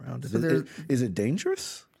stone around it? So Is it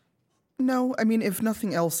dangerous? No, I mean, if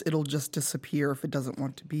nothing else, it'll just disappear if it doesn't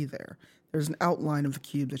want to be there. There's an outline of the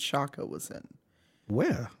cube that Shaka was in.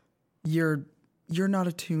 Where? You're not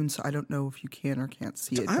attuned, so I don't know if you can or can't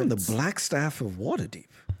see it. I'm but the Black Staff of Waterdeep.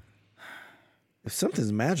 If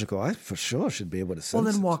something's magical, I for sure should be able to sense. Well,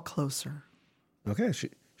 then it. walk closer. Okay,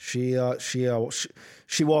 she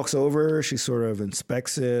walks over. She sort of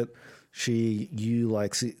inspects it. You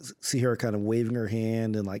like see her kind of waving her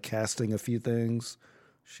hand and like casting a few things.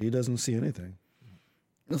 She doesn't see anything.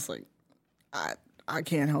 It's like, I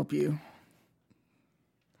can't help you.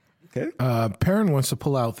 Okay. Perrin wants to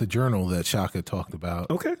pull out the journal that Shaka talked about.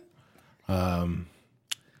 Okay.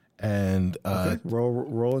 And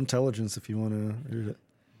Roll intelligence if you want to read it.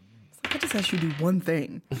 I just asked you to do one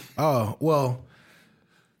thing. oh, well,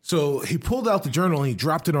 so he pulled out the journal and he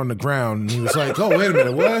dropped it on the ground and he was like, oh, wait a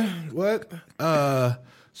minute, what?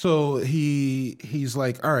 So he's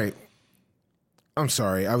like, all right, I'm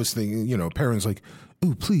sorry. I was thinking, Perrin's like,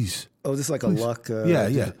 ooh, please. Oh, is this like a luck?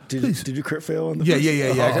 Yeah. Did you crit fail on the Yeah.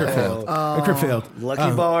 first? I crit failed. I crit failed.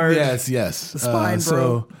 Lucky bard. Yes. The spine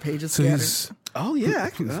broke, pages scattered. he's- Oh yeah.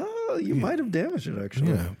 You might have damaged it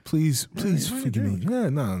actually. Yeah, please forgive me. Yeah,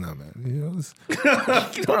 no, man.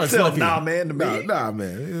 Don't tell nah man to me. Nah,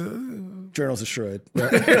 man. Journal's destroyed.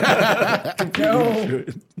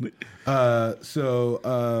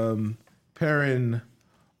 So Perrin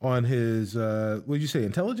on his what did you say?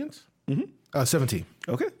 Intelligence? 17.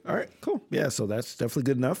 Okay. All right. Cool. Yeah. So that's definitely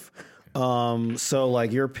good enough. So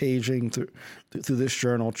like you're paging through this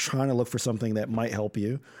journal, trying to look for something that might help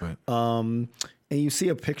you. Right. And you see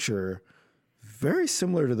a picture very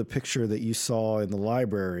similar to the picture that you saw in the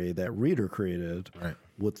library that Reader created. Right.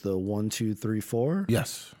 With the 1, 2, 3, 4.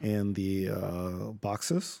 Yes. And the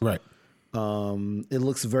boxes. Right. It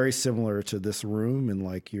looks very similar to this room, and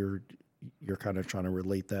like you're kind of trying to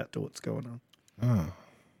relate that to what's going on.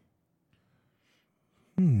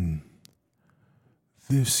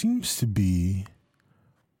 There seems to be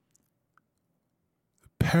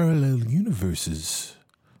parallel universes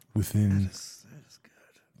within. That is good.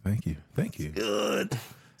 Thank you. Good.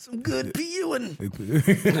 Some good viewing.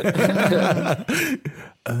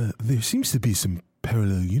 There seems to be some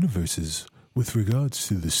parallel universes with regards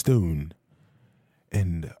to the stone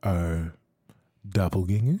and our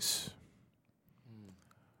doppelgangers,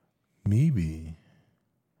 maybe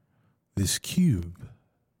this cube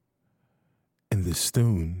and the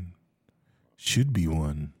stone should be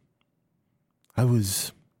one. I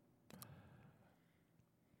was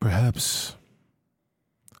perhaps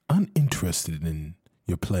uninterested in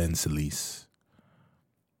your plans, Elise.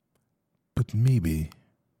 But maybe,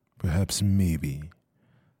 perhaps maybe,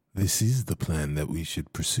 this is the plan that we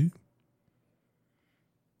should pursue.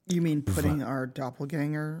 You mean putting our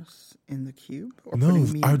doppelgangers in the cube? Or No,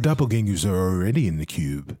 putting me our in the doppelgangers are already in the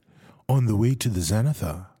cube, on the way to the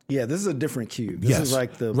Xanathar. Yeah, this is a different cube. This Yes. is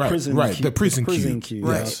like the Right, prison right, cube. the prison cube. cube.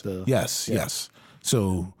 Yes, not the- yes, yeah. yes.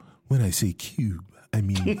 So when I say cube, I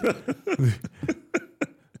mean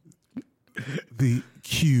the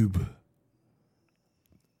cube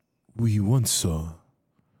we once saw,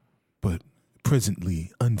 but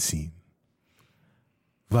presently unseen.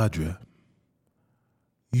 Vajra,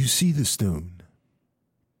 you see the stone.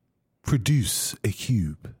 Produce a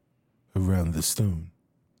cube around the stone.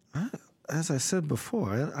 As I said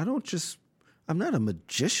before, I'm not a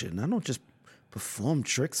magician. I don't just perform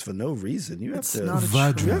tricks for no reason. You have It's to, not a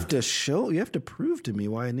Vajra. you have to prove to me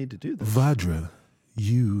why I need to do this. Vajra,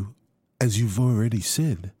 you, as you've already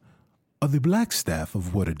said, are the black staff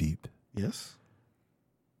of Waterdeep. Yes.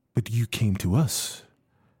 But you came to us,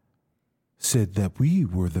 said that we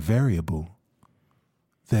were the variable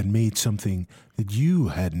that made something that you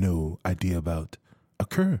had no idea about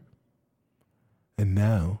occur. And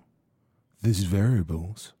now, these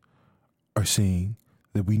variables are saying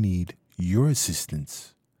that we need your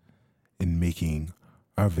assistance in making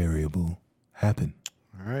our variable happen.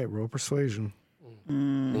 All right, roll persuasion.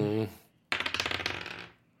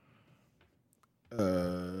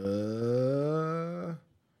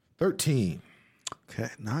 13. Okay,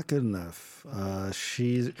 not good enough.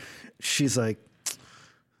 She's like,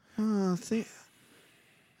 I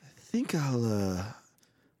think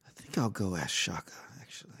I'll go ask Shaka.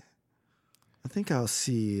 Actually, I think I'll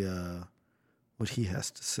see what he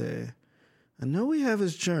has to say. I know we have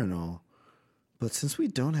his journal, but since we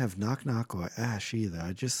don't have Knock Knock or Ash either,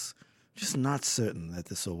 I just not certain that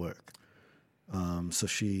this will work. So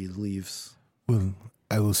she leaves. Well,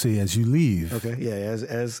 I will say as you leave, Okay, yeah.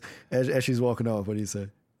 As she's walking off, what do you say?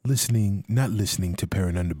 not listening to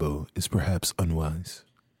Perrin Underbow is perhaps unwise.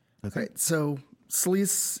 Okay. Right. So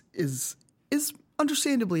Celise is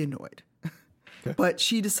understandably annoyed, but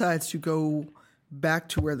she decides to go back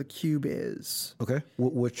to where the cube is, Okay.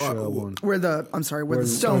 Which one? where the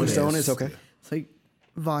stone is. Stone is okay. It's like,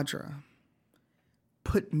 Vajra,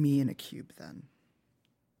 put me in a cube then.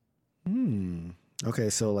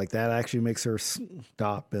 Okay, so like that actually makes her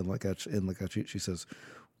stop and she says,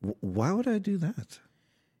 "Why would I do that?"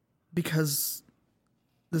 Because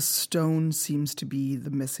the stone seems to be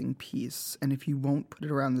the missing piece, and if you won't put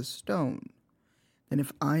it around the stone, then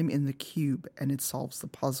if I'm in the cube and it solves the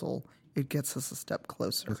puzzle, it gets us a step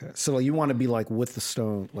closer. Okay, so like you want to be like with the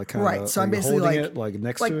stone, like kind of Right. So I'm basically holding like it, like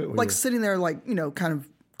next like to it, or like you're- sitting there, like, you know, kind of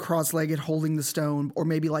cross-legged, holding the stone, or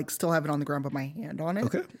maybe like still have it on the ground, but my hand on it.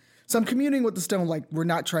 Okay. So I'm communing with the stone, like we're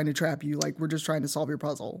not trying to trap you, like we're just trying to solve your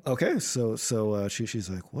puzzle. Okay, so she's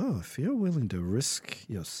like, well, if you're willing to risk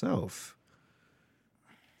yourself,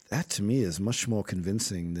 that to me is much more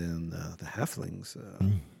convincing than the halflings'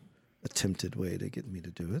 attempted way to get me to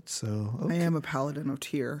do it. So I am a paladin of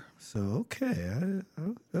Tyr. okay,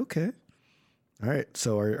 okay, all right.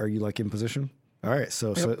 So are you like in position? All right.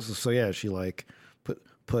 So yeah, she like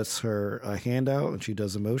puts her hand out and she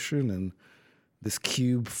does a motion and this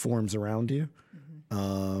cube forms around you.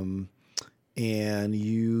 And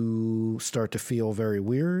you start to feel very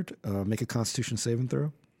weird. Make a Constitution saving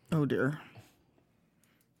throw. Oh dear.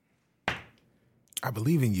 I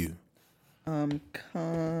believe in you. Where's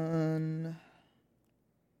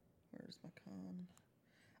my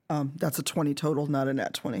con? That's a 20 total, not a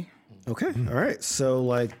nat 20. Okay. All right.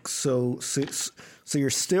 So you're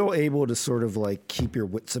still able to sort of like keep your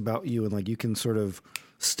wits about you, and like you can sort of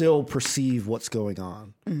still perceive what's going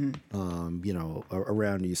on,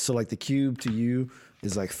 around you. So like the cube to you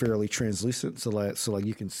is like fairly translucent. So like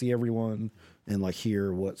you can see everyone and like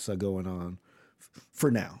hear what's going on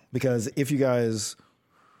for now. Because if you guys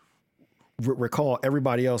recall,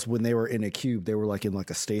 everybody else when they were in a cube, they were like in like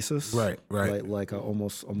a stasis, Right. like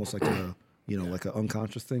almost like a like an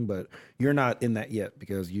unconscious thing. But you're not in that yet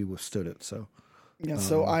because you withstood it. So. Yeah,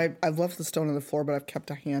 so I've left the stone on the floor, but I've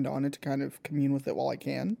kept a hand on it to kind of commune with it while I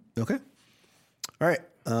can. Okay. All right.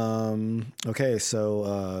 Okay.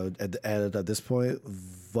 So at this point,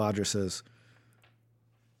 Vajra says,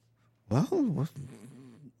 "Well,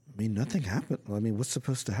 mean, nothing happened. I mean, what's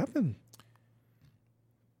supposed to happen?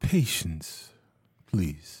 Patience,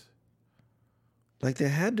 please. Like, there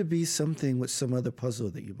had to be something with some other puzzle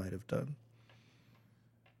that you might have done.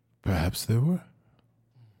 Perhaps there were.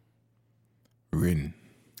 Rin.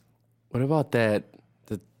 What about that?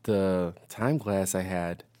 The time glass I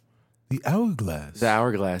had. The hourglass. The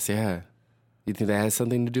hourglass, yeah. You think that has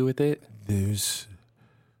something to do with it? Do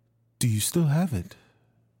you still have it?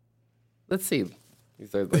 Let's see. He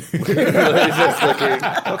starts like, he's just looking.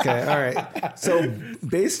 Okay, all right. So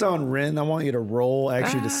based on Rin, I want you to roll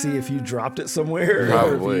actually to see if you dropped it somewhere or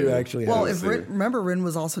Probably. if you actually Well, have it. remember, Rin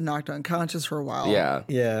was also knocked unconscious for a while. Yeah.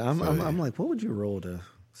 Yeah, I'm like, what would you roll to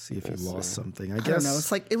see if you lost something? I I guess. don't know.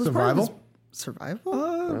 It's like it was Survival?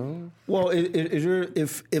 Survival? Well,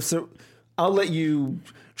 if so, I'll let you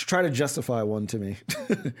try to justify one to me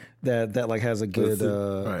that like has a good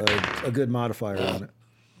a good modifier on it.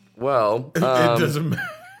 Well, It doesn't matter.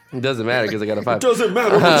 it doesn't matter because I got a 5. Doesn't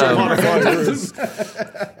matter what your modifier is.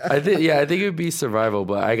 I think it would be survival,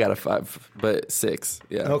 but I got a 5, but 6.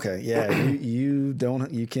 Yeah. Okay, yeah, you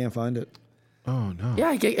can't find it. Oh, no. Yeah,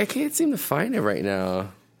 I can't seem to find it right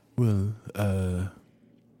now. Well,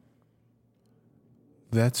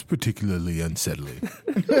 that's particularly unsettling.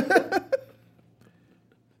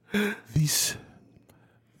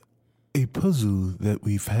 A puzzle that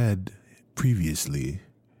we've had previously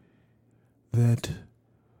that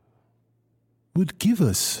would give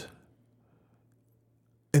us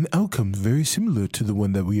an outcome very similar to the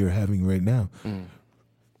one that we are having right now.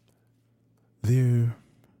 There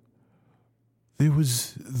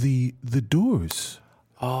was the doors.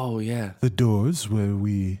 Oh, yeah. The doors where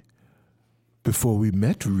before we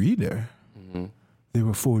met Reader, there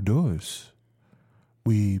were 4 doors.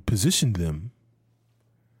 We positioned them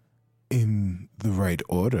in the right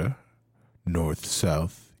order, north,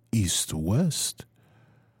 south, east, west.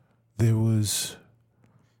 There was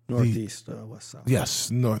Northeast, west, south.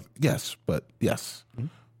 yes, north, yes, but yes.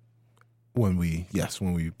 When we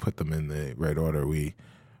put them in the right order, we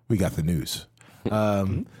got the news.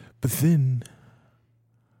 But then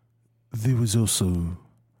there was also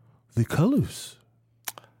the colors.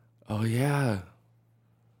 Oh, yeah.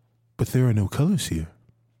 But there are no colors here.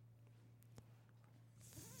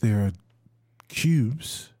 There are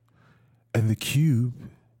cubes, and the cube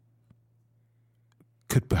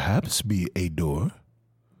could perhaps be a door.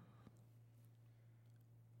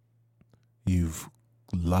 You've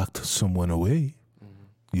locked someone away.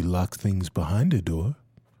 You locked things behind a door.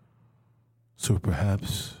 So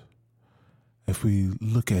perhaps if we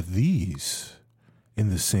look at these in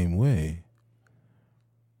the same way,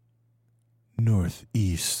 north,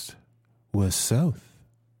 east, west, south,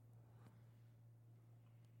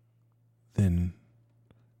 then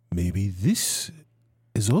maybe this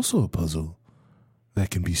is also a puzzle that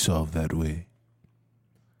can be solved that way.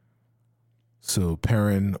 So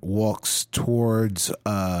Perrin walks towards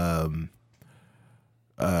Jardaxel,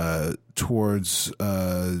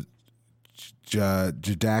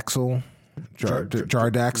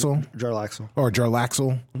 Jarlaxle.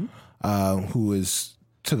 who is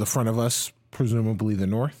to the front of us, presumably the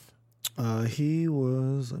north. He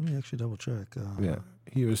was. Let me actually double check. Yeah,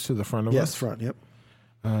 he was to the front of us. Yes, front. Yep.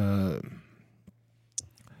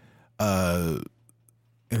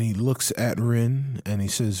 And he looks at Rin and he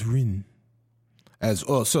says, "Rin."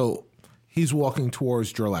 So he's walking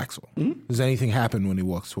towards Jarlaxle. Does anything happen when he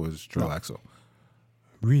walks towards Jarlaxle?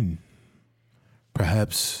 Rin,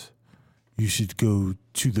 perhaps you should go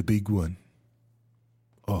to the big one,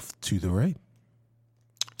 off to the right.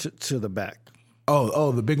 To the back.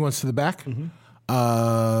 Oh, the big one's to the back.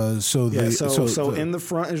 So in the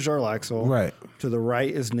front is Jarlaxle. Right. To the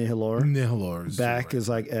right is Nihilor. Nihilor's Back is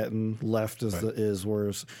like Etten. Left is where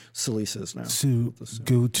Celise is now. So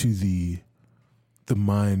go to the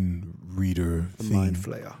mind reader thing. Mind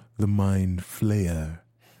Flayer. The mind flayer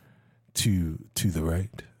to the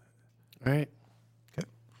right. All right. Okay.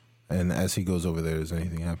 And as he goes over there, does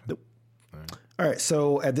anything happen? Nope. All right.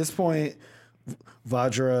 So at this point,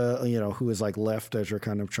 Vajra, who is like left as you're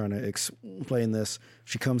kind of trying to explain this,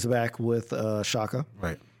 she comes back with Shaka.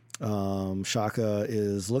 Right. Shaka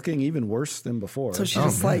is looking even worse than before. So she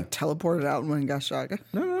just like teleported out and went and got Shaka?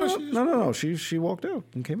 No. She walked out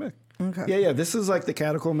and came back. Okay. Yeah. This is like the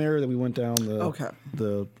catacomb area that we went down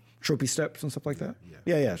the trophy steps and stuff like that.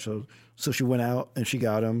 Yeah. So she went out and she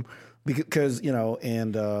got him because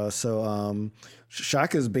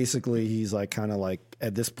Shaka's basically he's like kind of like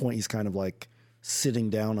at this point he's kind of like sitting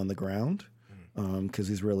down on the ground because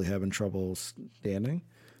he's really having trouble standing.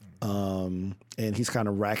 And he's kind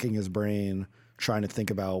of racking his brain trying to think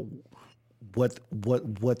about what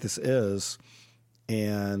this is.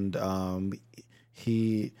 and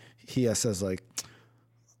he says like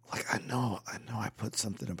I know I put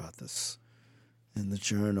something about this in the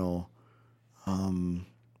journal.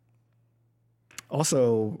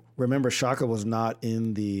 Also, remember Shaka was not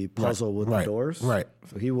in the puzzle with the doors, right?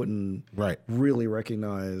 So he wouldn't really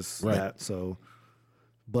recognize that. So,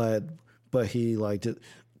 but he like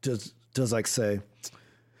does like say,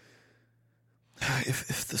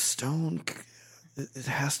 if the stone, it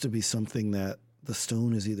has to be something that the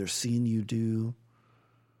stone has either seen you do,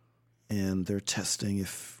 and they're testing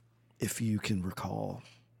if you can recall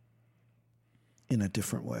in a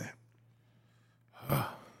different way.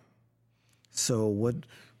 So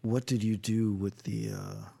what did you do with the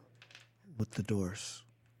doors?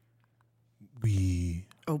 We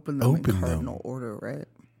opened them in cardinal order, right?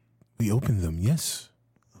 We opened them, yes.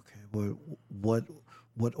 Okay. What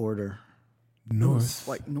order? North,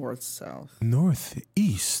 like north, south, north,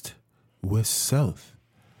 east, west, south.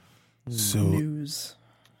 So news.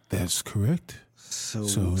 That's correct. So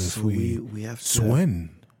if we have to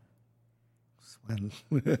Swen.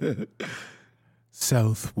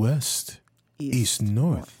 Southwest, east,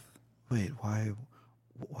 north. Wait, why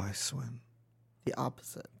Swen? The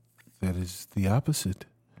opposite. That is the opposite.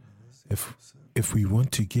 If we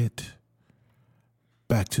want to get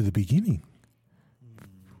back to the beginning,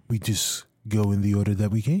 we just go in the order that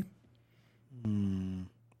we came. I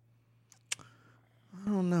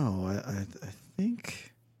don't know. I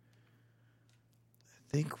think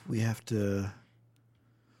we have to.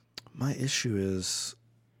 My issue is,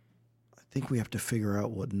 I think we have to figure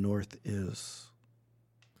out what north is.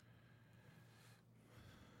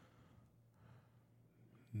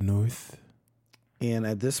 North. And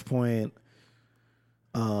at this point,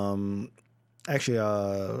 actually,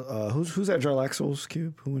 who's at Jarlaxle's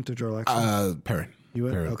cube? Who went to Jarlaxle? Perrin. You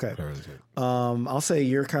went? Perrin, Okay. Perrin. I'll say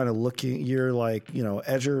you're kind of looking, you're like,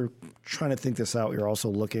 as you're trying to think this out, you're also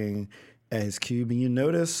looking at his cube, and you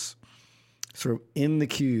notice sort of in the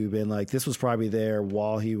cube, and like this was probably there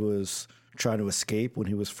while he was trying to escape when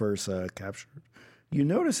he was first captured. You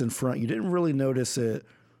notice in front, you didn't really notice it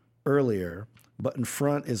earlier, but in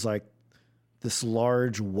front is like this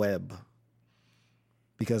large web,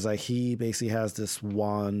 because like he basically has this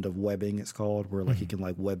wand of webbing, it's called, where like he can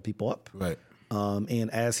like web people up. Right. And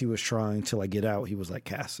as he was trying to like get out, he was like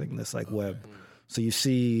casting this like web. So you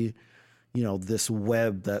see, this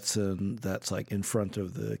web that's like in front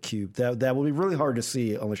of the cube. That will be really hard to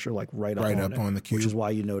see unless you're like right up on the cube, which is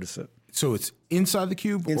why you notice it. So it's inside the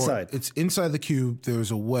cube? Inside. It's inside the cube.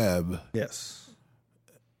 There's a web. Yes.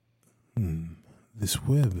 This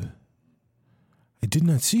web. I did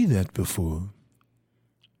not see that before.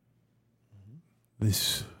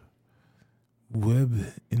 This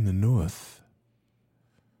web in the north.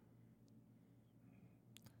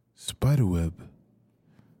 Spiderweb.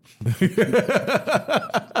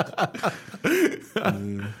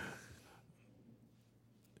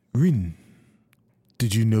 Rin,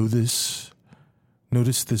 did you know this?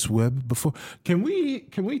 Notice this web before? Can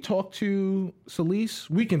we talk to Celise?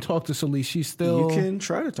 We can talk to Celise. She's still. You can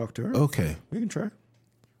try to talk to her. Okay. We can try.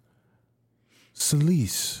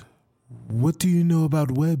 Celise, what do you know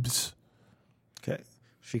about webs? Okay.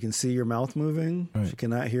 She can see your mouth moving. Right. She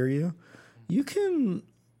cannot hear you. You can,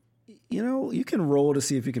 you can roll to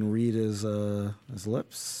see if you can read his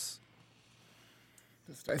lips.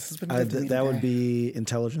 This dice has been good to me that would today. be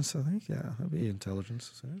intelligence, I think. Yeah, that'd be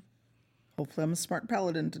intelligence. So. Hopefully I'm a smart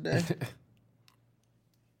paladin today.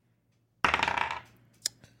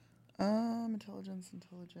 Intelligence.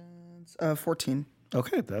 14.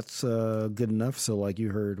 Okay, that's good enough. So like you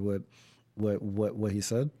heard what he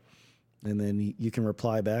said, and then you can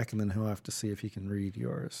reply back, and then he'll have to see if he can read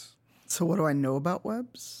yours. So what do I know about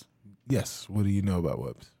webs? Yes. What do you know about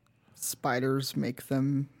webs? Spiders make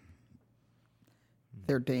them.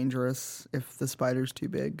 They're dangerous if the spider's too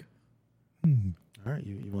big. All right,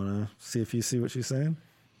 you want to see if you see what she's saying?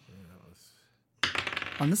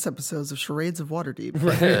 On this episode of Charades of Waterdeep.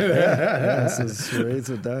 This is charades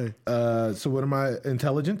with die. So what am I?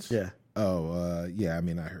 Intelligence? Yeah. Oh, yeah. I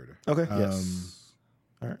mean, I heard her. Okay. Yes.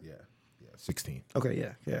 All right. Yeah. 16.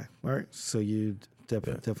 Okay. Yeah. All right. So you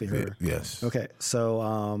definitely heard her. Yes. Okay.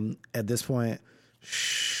 So at this point,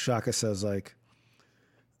 Shaka says like,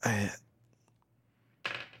 I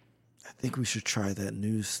think we should try that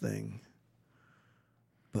news thing,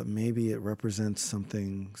 but maybe it represents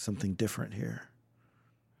something different here.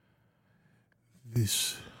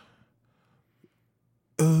 This.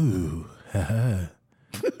 Oh, haha.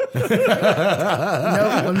 No,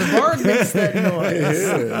 when the bard makes that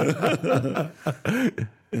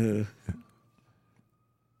noise.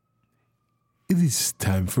 It is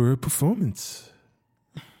time for a performance.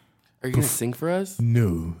 Are you going to sing for us?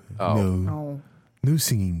 No, no, Oh. no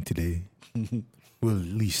singing today. Well, at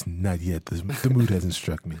least not yet. The mood hasn't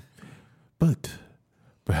struck me. But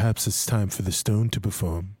perhaps it's time for the stone to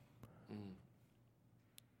perform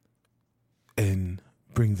and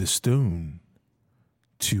bring the stone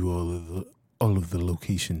to all of the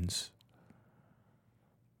locations.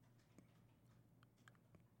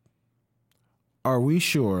 Are we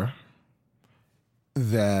sure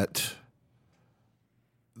that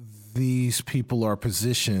these people are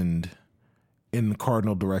positioned in the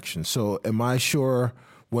cardinal direction? So am I sure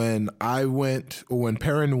when I went, or when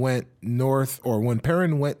Perrin went north, or when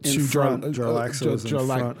Perrin went to Jarlaxle was in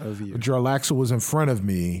front of you. Jarlaxle was in front of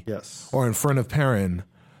me, Yes. or in front of Perrin,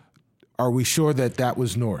 are we sure that that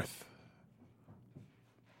was north?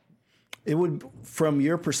 It would, from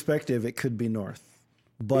your perspective, it could be north,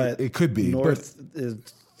 but It could be, north.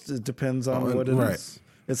 It depends on what it is. right.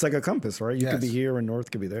 It's like a compass, right? You could be Yes. here and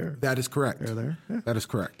north could be there. That is correct. There. Yeah. That is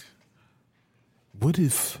correct. What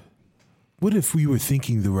if we were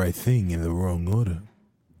thinking the right thing in the wrong order?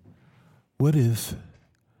 What if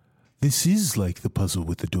this is like the puzzle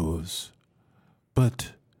with the doors,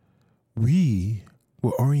 but we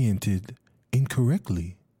were oriented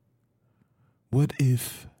incorrectly? What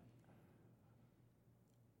if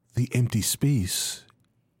the empty space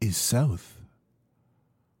is south,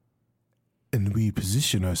 and we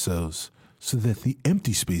position ourselves so that the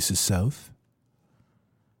empty space is south,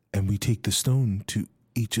 and we take the stone to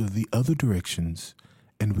each of the other directions,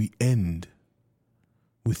 and we end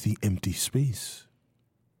with the empty space?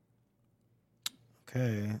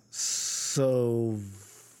 Okay. So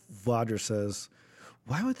Vajra says,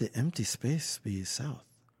 why would the empty space be south?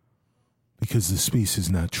 Because the space is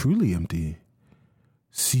not truly empty.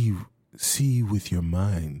 See with your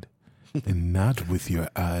mind and not with your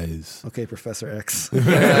eyes. Okay, Professor X. James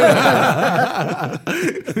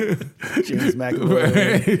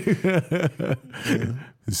McAvoy.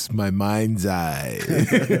 It's my mind's eye.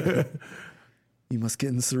 You must get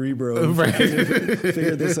in Cerebro and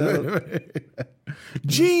figure this out.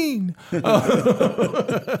 Gene!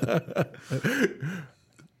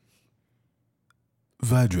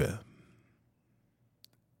 Vajra,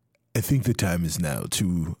 I think the time is now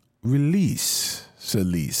to release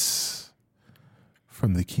Celise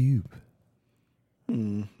from the cube.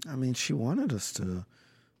 I mean, she wanted us to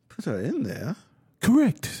put her in there.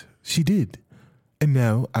 Correct. She did. And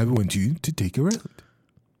now I want you to take her out.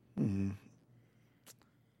 I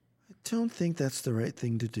don't think that's the right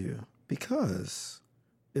thing to do. Because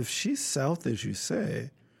if she's south, as you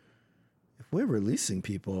say, if we're releasing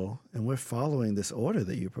people and we're following this order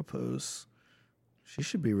that you propose, she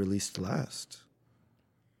should be released last.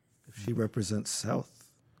 If she represents south.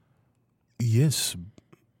 Yes,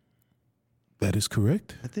 that is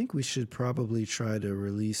correct. I think we should probably try to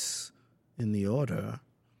release in the order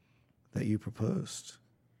that you proposed.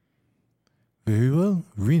 Very well.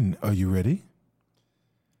 Rin, are you ready?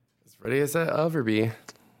 As ready as I'll ever be.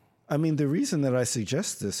 I mean, the reason that I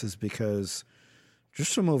suggest this is because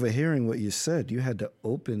just from overhearing what you said, you had to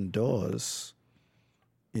open doors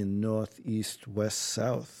in north, east, west,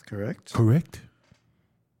 south, correct? Correct.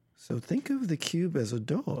 So think of the cube as a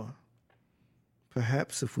door.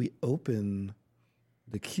 Perhaps if we open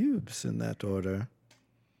the cubes in that order,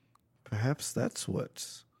 perhaps that's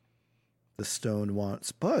what the stone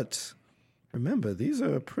wants. But remember, these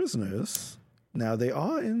are prisoners. Now, they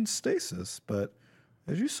are in stasis, but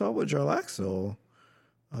as you saw with Jarlaxle,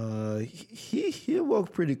 he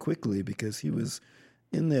awoke pretty quickly because he was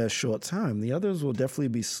in there a short time. The others will definitely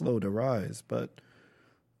be slow to rise, but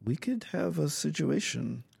we could have a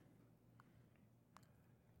situation.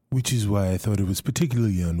 Which is why I thought it was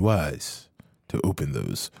particularly unwise to open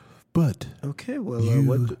those. But Okay, well,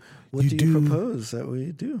 You- what you do you do- propose that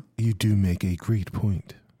we do? you do make a great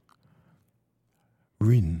point.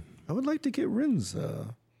 Rin, I would like to get Rin's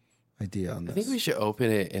idea on I this. think we should open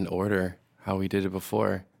it in order how we did it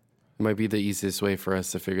before. It might be the easiest way for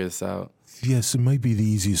us to figure this out. yes, it might be the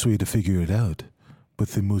easiest way to figure it out, but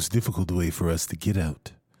the most difficult way for us to get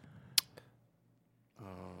out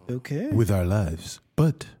Okay. with our lives.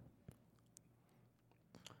 But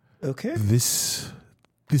Okay. this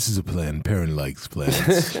is a plan. Perrin likes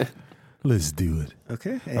plans. Let's do it.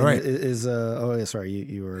 Okay. And All right. Sorry.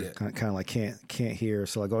 You were kind of like can't hear.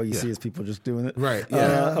 So like all you see is people just doing it. Right,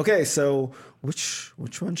 yeah. Okay. So which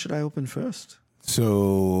one should I open first?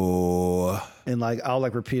 So, And like I'll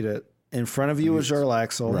like repeat it. In front of you is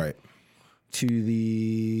Jarlaxle. right. To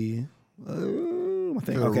the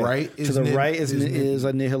right to is the Nihil- right is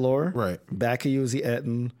a Nihilor. Right. Back of you is the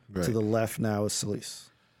Etten. Right. To the left now is Celise.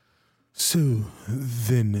 So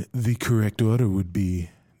then the correct order would be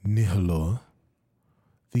Nihilor,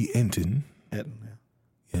 the Enten, Etten, yeah.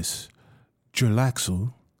 yes,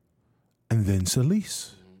 Jalaxel, and then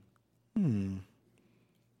Solis.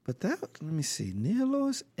 But that, let me see. Nihilo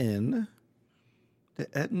is N. The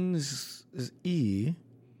Etten is E.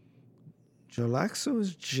 Jalaxo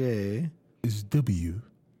is J. Is W.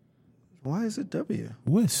 Why is it W?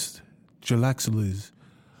 West. Jalaxel is.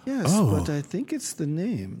 Yes, Oh. but I think it's the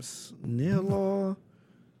names. Nihilo,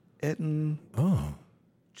 Etten, Oh.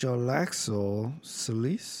 Jalaxo,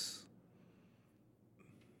 Solis.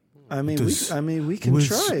 I mean, Does- we can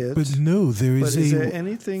try it. But no, there is But is a there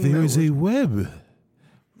anything there that is a web.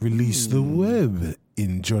 Release the web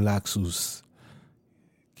in Jalaxel's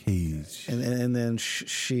cage. And then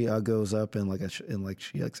she goes up and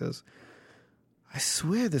she says, "I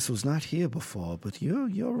swear this was not here before, but you're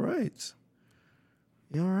right.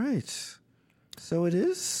 You're right. So it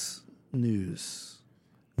is news."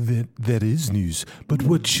 That is news. But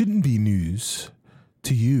what shouldn't be news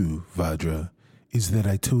to you, Vajra, is that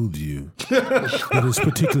I told you that it's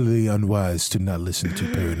particularly unwise to not listen to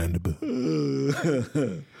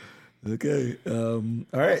Paranandaba. Okay. All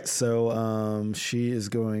right. So she is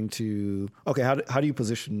going to. Okay. How do you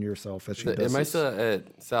position yourself as she does Am I this? still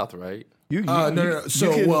at South, right? No.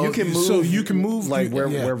 So you can move. So you can move like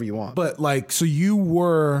wherever you want. But like, so you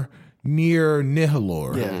were near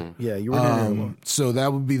Nihilor. Yeah. You were near So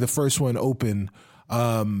that would be the first one open.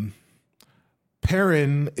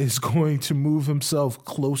 Perrin is going to move himself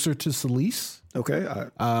closer to Solis. Okay.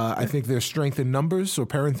 I think there's strength in numbers, so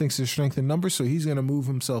Perrin thinks there's strength in numbers, so he's going to move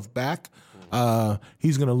himself back.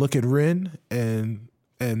 He's going to look at Rin and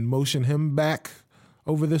motion him back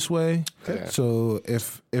over this way. Okay. So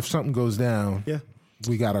if something goes down, Yeah.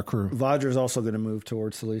 we got our crew. Vajra is also going to move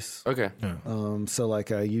towards Solis. Okay. So like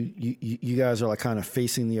you guys are like kind of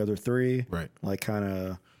facing the other three, Right. Like kind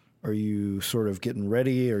of, are you sort of getting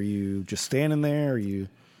ready? Are you just standing there? Are you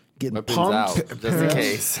getting Weapons pumped? out, just in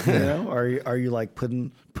case. You know, are you like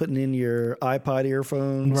putting in your iPod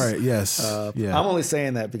earphones? Right. Yes. Yeah. I'm only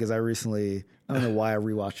saying that because I don't know why I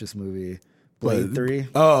rewatched this movie, Blade 3.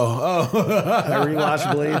 Oh. I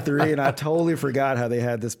rewatched Blade 3 and I totally forgot how they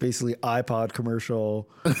had this basically iPod commercial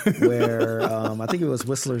where I think it was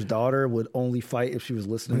Whistler's daughter would only fight if she was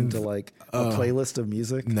listening to like a playlist of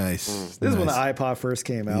music. Nice. This is when the iPod first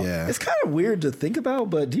came out. Yeah. It's kind of weird to think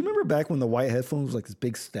about, but do you remember back when the white headphones was like this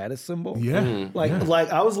big status symbol? Yeah. Like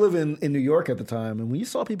I was living in New York at the time, and when you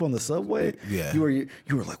saw people on the subway, Yeah. you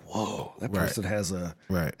were like, "Whoa, that Right. person has an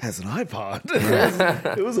Right. iPod."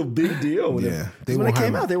 It was a big deal. When Yeah. when it won't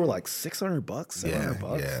came have out, they were like $600,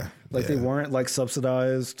 $700. yeah, Like they yeah. weren't like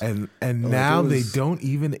subsidized. And Like, now it they was- don't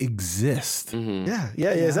even exist. Yeah,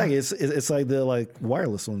 exactly. It's like the like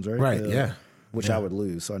wireless ones, right? Right, The- yeah. Which I would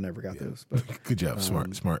lose, so I never got those. But Good job.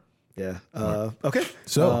 Smart. yeah. Okay.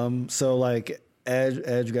 So- so like as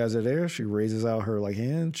you guys are there, she raises out her like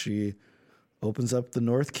hand. She opens up the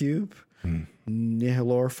north cube.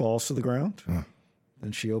 Nihilor falls to the ground.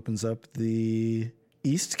 Then she opens up the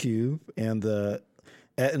east cube, and the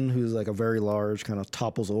Etten, who's like a very large, kind of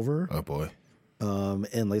topples over. Oh boy. And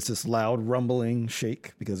it's this loud rumbling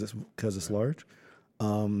shake because it's large.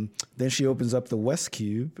 Then she opens up the west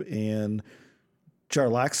cube, and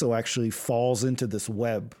Jarlaxo actually falls into this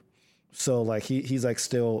web. So like he's like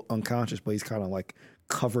still unconscious, but he's kind of like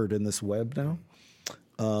covered in this web now.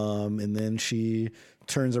 And then she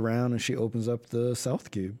turns around and she opens up the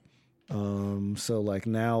south cube. So like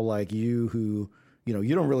now, like you who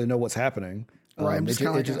you don't really know what's happening. Right, I'm It just ju-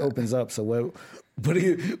 kinda it just like- opens up. So what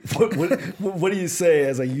do you say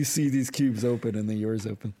as like you see these cubes open and then yours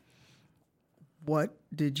open? What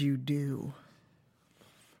did you do?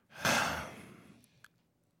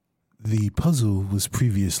 The puzzle was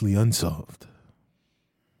previously unsolved,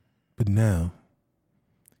 but now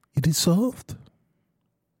it is solved.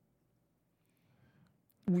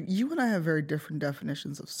 You and I have very different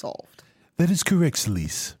definitions of solved. That is correct,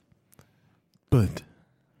 Celise. But,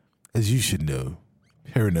 as you should know,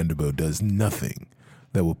 Paranundabo does nothing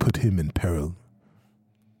that will put him in peril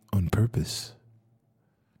on purpose.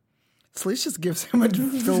 Celeste just gives him a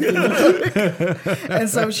filthy look. And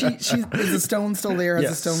so she is the stone still there? Has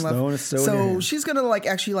Yes, the stone stone left? is still in your So hand. she's gonna like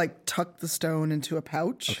actually like tuck the stone into a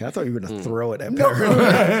pouch. Okay, I thought you were going to throw it at No,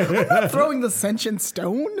 Perry. I'm not throwing the sentient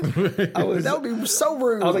stone. That would be so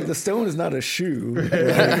rude. I was like, the stone is not a shoe.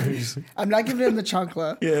 I'm not giving him the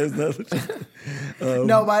chancla. Yeah, it's not.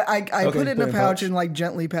 No, but I okay, put it in put it a in pouch pouch. and like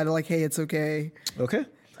gently pat it, like, hey, it's okay. Okay.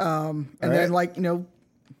 And All then right. like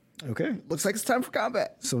Okay. looks like it's time for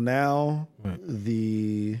combat. So now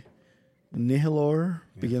the Nihilor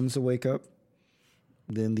begins to wake up.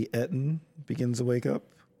 Then the Etten begins to wake up.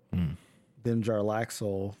 Benjar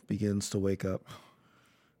Laxol begins to wake up.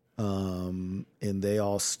 And they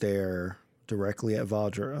all stare directly at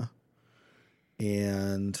Vajra.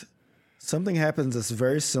 And something happens that's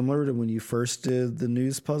very similar to when you first did the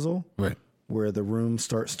news puzzle. Right. Where the room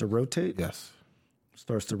starts to rotate. Yes.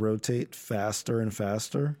 Starts to rotate faster and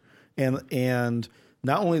faster. And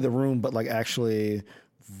not only the room, but like actually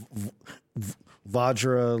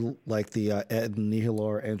Vajra, like the Ed and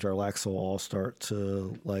Nihilor and Jarlaxle all start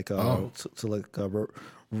to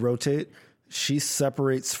rotate. She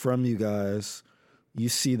separates from you guys. You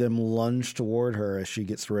see them lunge toward her as she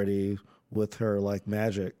gets ready with her like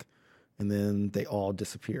magic, and then they all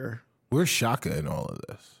disappear. Where's Shaka in all of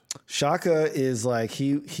this? Shaka is like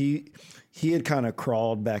he had kind of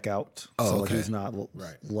crawled back out, so like he's not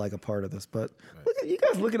like a part of this. But look at you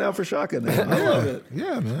guys looking out for Shaka now. I love it.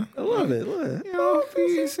 Yeah, man. I love it. Look. You know,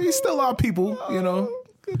 he's still our people. You know,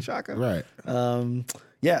 good Shaka. Right.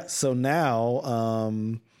 Yeah. So now,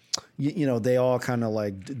 you know, they all kind of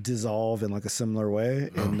like dissolve in like a similar way,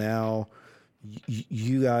 and now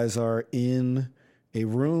you guys are in a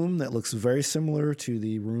room that looks very similar to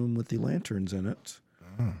the room with the lanterns in it.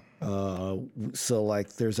 So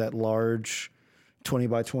like there's that large 20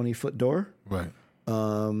 by 20 foot door. Right.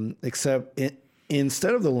 Except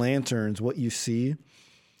instead of the lanterns, what you see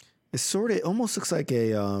is sort of, it almost looks like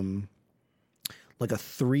a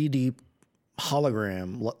 3D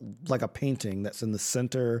hologram, like a painting that's in the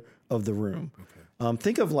center of the room. Okay.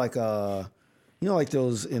 Think of like you know, like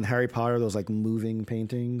those in Harry Potter, those like moving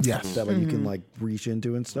paintings that like you can like reach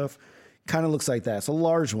into and stuff. Kind of looks like that. It's a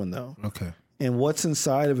large one though. Okay. And what's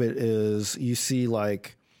inside of it is you see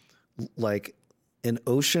like an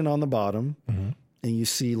ocean on the bottom, and you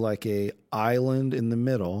see like a island in the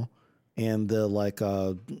middle, and the like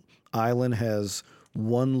island has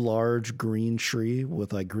one large green tree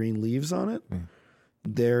with like green leaves on it.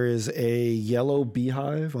 There is a yellow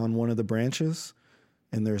beehive on one of the branches,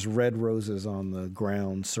 and there's red roses on the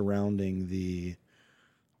ground surrounding the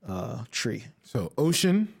tree. So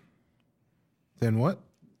ocean, then what?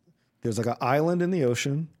 There's like an island in the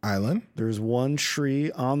ocean. Island. There's one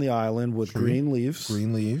tree on the island with green leaves.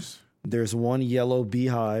 Green leaves. There's one yellow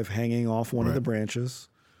beehive hanging off one of the branches.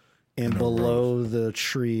 And below the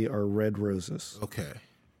tree are red roses. Okay.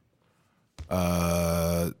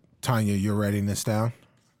 Tanya, you're writing this down?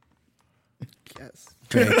 Yes.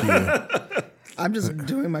 Thank you. I'm just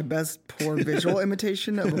doing my best poor visual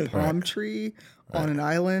imitation of a palm tree on an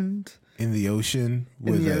island. In the ocean.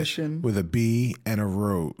 With a bee and a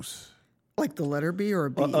rose. Like the letter B or a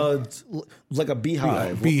B? Like a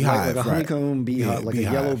beehive. Beehive, like a honeycomb beehive. Like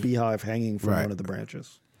beehive. a yellow beehive hanging from one of the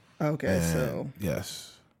branches. Okay, so.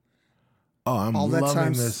 Yes. Oh, I'm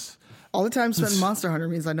loving this. All the time spent in Monster Hunter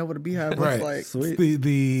means I know what a beehive looks like. Sweet.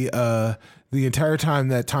 The entire time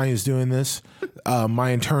that Tanya's doing this,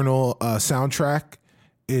 my internal soundtrack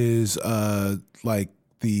is like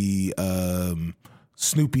the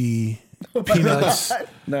Snoopy Peanuts.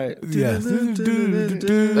 Nice. Yes.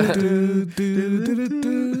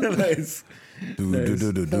 Nice.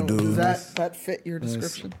 Does that fit your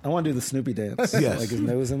description? I want to do the Snoopy dance. Yes. Like his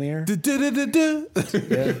nose in the air.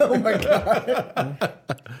 Oh my god.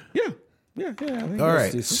 Yeah. I think All that's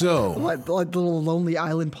right. decent. So Like the little lonely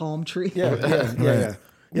island palm tree. Yeah.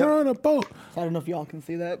 we're on a boat. I don't know if y'all can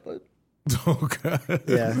see that, but Oh god.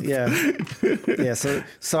 Yeah. So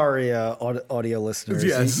sorry, audio listeners.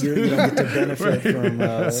 Yes. You don't get to benefit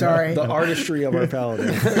from Sorry. the artistry of our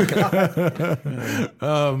paladin.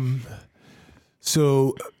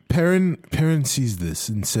 So Perrin sees this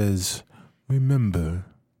and says, "Remember,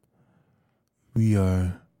 we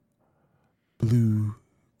are blue,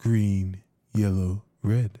 green, yellow,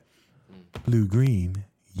 red. Blue, green,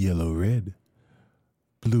 yellow, red.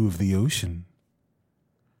 Blue of the ocean.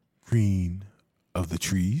 Green of the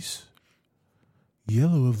trees.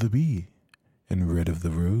 Yellow of the bee, and red of the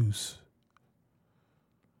rose."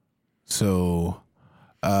 So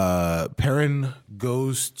Perrin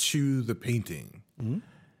goes to the painting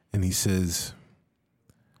and he says,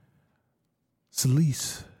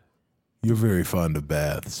 "Celise, you're very fond of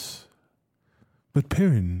baths, but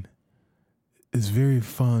Perrin is very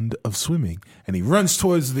fond of swimming." And he runs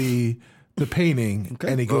towards the painting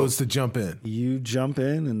and he goes to jump in. You jump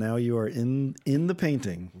in, and now you are in the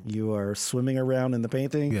painting. You are swimming around in the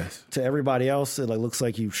painting. Yes. To everybody else, it like looks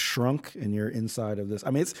like you've shrunk and you're inside of this. I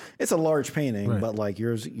mean, it's a large painting, but like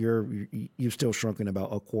you've still shrunken about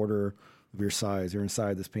a quarter of your size. You're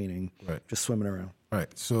inside this painting, just swimming around. Right.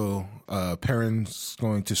 So Perrin's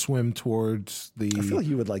going to swim towards the. I feel like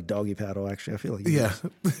you would like doggy paddle. Actually, I feel like you Yeah.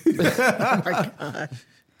 oh my god.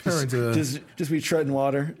 Perrin's just be treading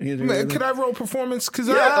water. Man, can I roll performance? Because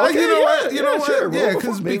You know what? Sure, yeah,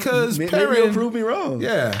 because maybe Perrin you'll prove me wrong.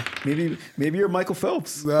 Yeah, maybe you're Michael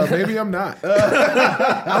Phelps. maybe I'm not.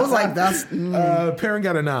 I was like, that's Perrin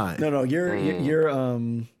got a 9. No, you're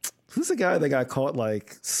who's the guy that got caught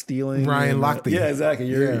like stealing? Ryan Lochte. Yeah, exactly.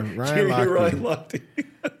 You're Ryan Lochte.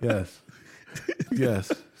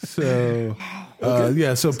 Yes. So,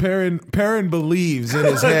 so Perrin believes in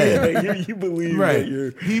his head. Yeah, you believe Right. that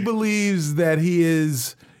you're. He believes that he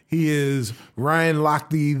is Ryan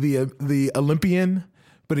Lochte, the Olympian,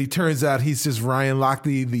 but he turns out he's just Ryan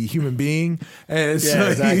Lochte, the human being. And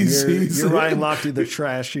so exactly. he's You're Ryan Lochte, the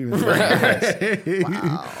trash human. Right.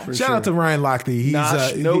 wow. Shout out to Ryan Lochte. He's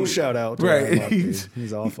shout out to Ryan Lochte.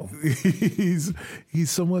 He's awful. He's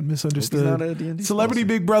somewhat misunderstood. He's not a D&D Celebrity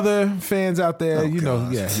sponsor. Big Brother fans out there, you know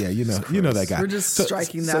that guy. We're just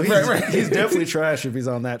striking So that. he's definitely trash if he's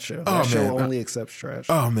on that show. That show only accepts trash.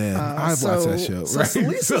 Oh man, I've watched that show. So Right?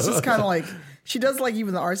 Selisa's just kind of like, she does like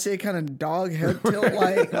even the RCA kind of dog head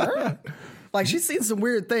tilt, like she's seen some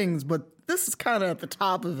weird things, but this is kind of at the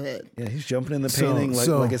top of it. Yeah, he's jumping in the painting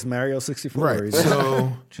like it's Mario 64. Right. He just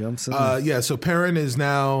So jumps in. so Perrin is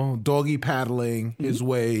now doggy paddling his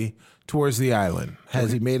way towards the island.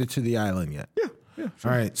 Has he made it to the island yet? Yeah.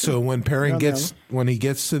 All right. So when Perrin when he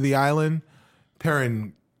gets to the island,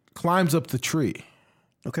 Perrin climbs up the tree.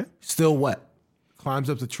 Okay. Still wet.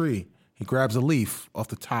 Climbs up the tree. He grabs a leaf off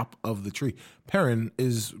the top of the tree. Perrin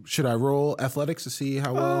should I roll athletics to see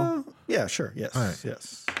how well? Yeah, sure. Yes. All right.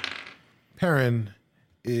 Yes. Perrin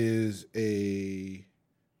is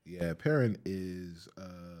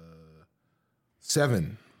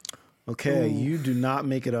 7. Okay, you do not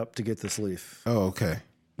make it up to get this leaf. Oh, okay.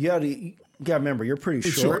 You gotta remember, you're pretty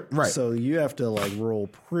short, right? So you have to like roll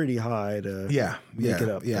pretty high to make it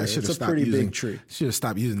up. Yeah, I should have It's a stopped pretty using, big tree. Should have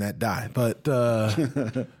stopped using that die. But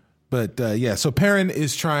so Perrin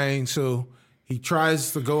is trying. So he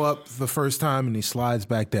tries to go up the first time and he slides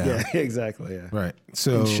back down. Yeah, exactly. Yeah. Right.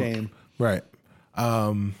 So In shame. Right.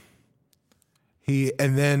 And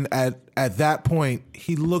then at that point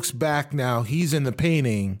he looks back. Now he's in the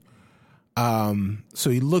painting. So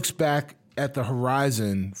he looks back at the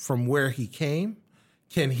horizon from where he came.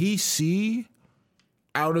 Can he see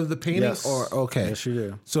out of the painting? Yes. Or okay. Yes, you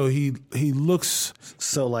do. So he looks.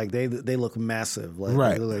 So like they look massive, like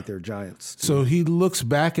Right. they look like they're giants. So he looks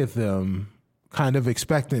back at them, kind of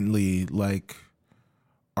expectantly, like,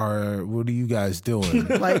 what are you guys doing?"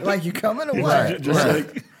 like you coming or Right.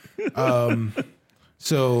 what? Right.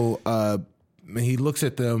 So he looks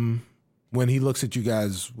at them. When he looks at you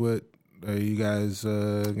guys, what are you guys?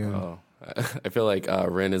 Gonna... I feel like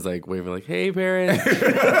Ren is like waving, like, "Hey, Perrin, hey,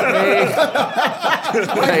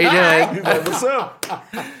 how you doing? What's up?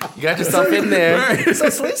 You got yourself in there." So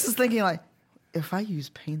Selisa's thinking like, if I use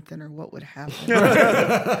paint thinner, what would happen?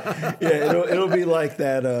 Yeah, it'll be like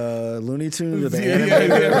that Looney Tunes or the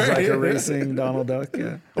animated was like erasing Donald Duck,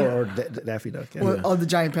 or Daffy Duck. Yeah. Oh, the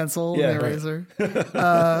giant pencil, Yeah, the right. eraser.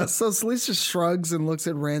 So Selisa shrugs and looks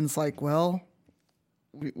at Ren's like, well,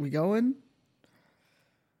 we going?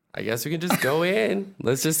 I guess we can just go in.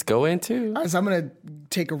 Let's just go in too. All right, so I'm gonna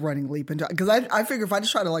take a running leap into, because I figure if I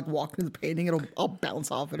just try to like walk into the painting, I'll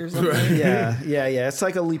bounce off it or something. Yeah. It's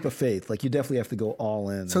like a leap of faith. Like you definitely have to go all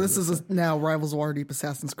in. So this is now Rivals of Waterdeep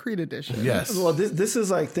Assassin's Creed edition. Yes. Well, this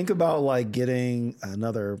is like, think about like getting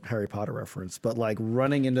another Harry Potter reference, but like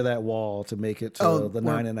running into that wall to make it to the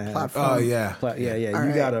where 9.5. platform. Oh yeah. Yeah. You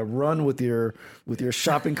right. gotta run with your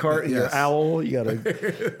shopping cart and your Yes. owl. You gotta.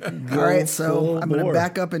 Go All right, so full I'm gonna bore.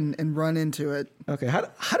 back up and run into it. Okay, how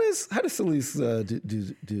does Celise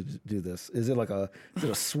do this? Is it a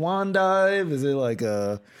swan dive? Is it like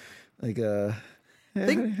a how you I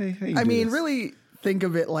do mean, this? really think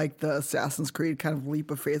of it like the Assassin's Creed kind of leap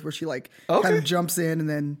of faith, where she like kind Okay. of jumps in and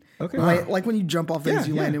then Okay. like when you jump off things,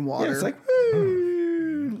 you land in water. Yeah, it's like.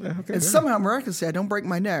 Okay, and somehow miraculously, I don't break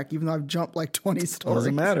my neck, even though I've jumped like 20 stories.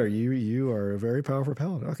 doesn't matter. You are a very powerful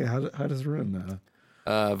paladin. Okay, how does it run?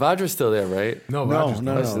 Vadra's still there, right? No. No.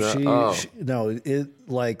 It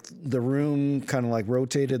like the room kind of like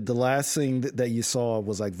rotated. The last thing that you saw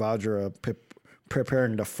was like Vajra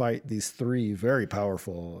preparing to fight these 3 very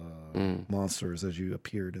powerful monsters as you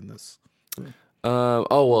appeared in this room.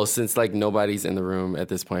 Since like nobody's in the room at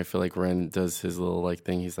this point, I feel like Ren does his little like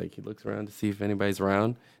thing. He's like, he looks around to see if anybody's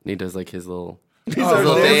around, and he does like his little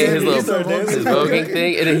voguing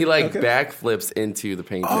thing, and then he like backflips into the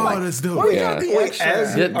painting. Oh, that's dope. Are you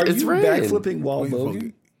it's Ren. backflipping while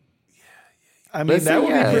voguing? I mean, Let's that say would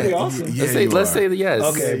yeah. be pretty awesome. Yeah, let's say yes.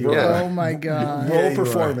 Okay, bro. Yeah. Oh my god. Roll you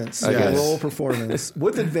performance. are. Yeah, Yes. roll performance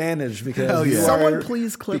with advantage because Hell yeah. Someone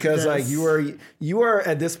please clip because like this. you are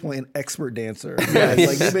at this point an expert dancer. Yeah,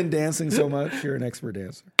 like you've been dancing so much, you're an expert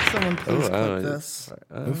dancer. Someone please clip wow. this.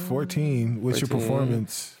 14. What's your 14.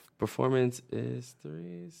 performance? Performance is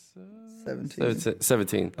 17.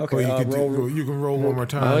 17. Okay, Or roll. you can roll one more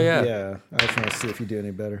time. Oh yeah. Yeah, I just want to see if you do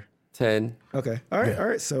any better. 10. Okay, all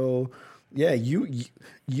right. So yeah, you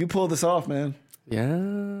pull this off, man. Yeah. You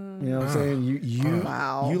know what I'm saying? You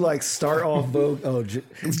Wow. you like start off Vogue. Oh, Joe's-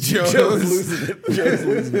 Joe's losing it. Joe's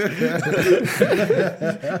losing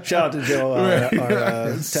it. Shout out to Joe,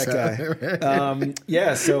 our tech guy.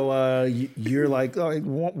 Yeah, so you're like, oh,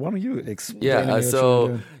 why don't you explain? Yeah. to me what you're So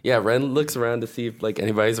doing? yeah, Ren looks around to see if like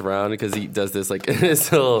anybody's around because he does this like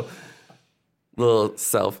his little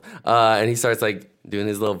self, and he starts like doing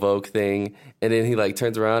his little Vogue thing, and then he like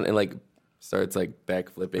turns around and like starts like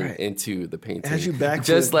backflipping into the painting. As you backflip,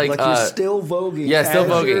 just like you're still voguing. yeah, still As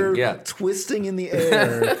voguing, you're yeah. twisting in the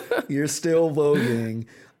air. You're still voguing,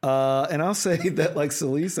 and I'll say that like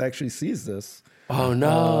Celise actually sees this. Oh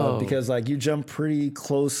no! Because like you jump pretty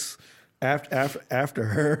close after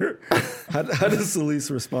her. How does Celise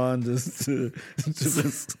respond to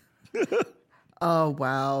this? Oh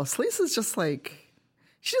wow. Sleaze is just like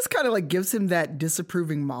she just kind of like gives him that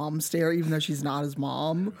disapproving mom stare, even though she's not his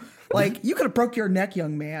mom. Like, you could have broke your neck,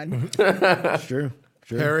 young man. Sure.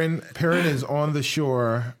 Perrin is on the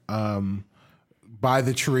shore by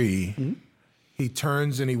the tree. Mm-hmm. He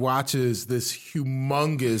turns and he watches this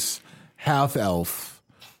humongous half elf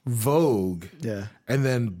vogue, and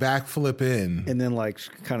then backflip in, and then like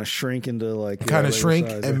kind of shrink into like shrink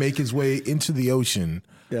size, and make his way into the ocean.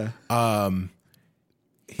 Yeah.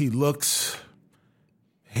 He looks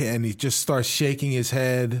and he just starts shaking his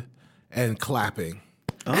head and clapping.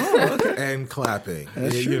 Oh, okay. And clapping.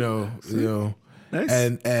 That's you true. know. Nice.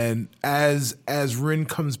 And as Rin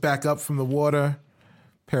comes back up from the water,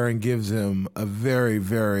 Perrin gives him a very,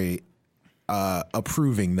 very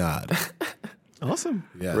approving nod. Awesome.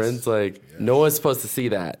 Yes. Ren's like, no one's supposed to see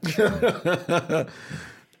that.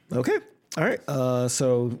 Okay. All right.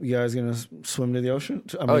 So you guys gonna swim to the ocean?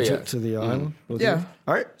 To the island? Yeah.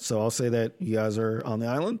 All right. So I'll say that you guys are on the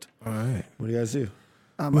island. All right. What do you guys do?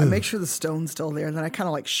 I make sure the stone's still there, and then I kind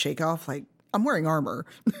of like shake off, like I'm wearing armor.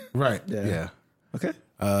 Right. Yeah. Okay.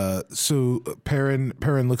 So Perrin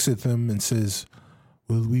looks at them and says,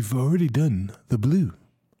 "Well, we've already done the blue.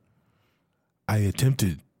 I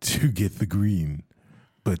attempted to get the green,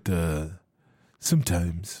 but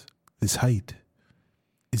sometimes this height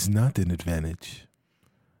is not an advantage.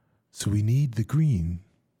 So we need the green,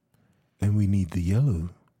 and we need the yellow,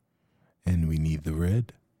 and we need the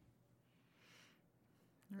red."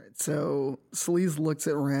 All right, so Sleaze looks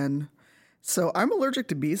at Ren. So I'm allergic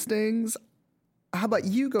to bee stings. How about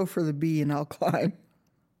you go for the bee and I'll climb?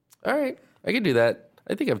 All right, I can do that.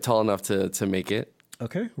 I think I'm tall enough to make it.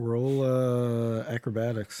 Okay. Roll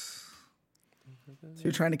acrobatics. So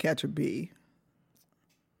you're trying to catch a bee.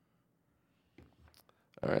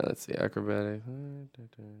 All right, let's see. Acrobatic.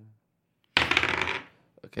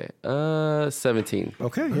 Okay. 17.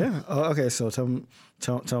 Okay. Yeah. Okay. So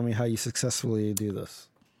tell me how you successfully do this.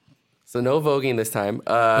 So no voguing this time.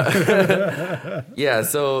 Yeah.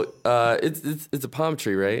 So it's a palm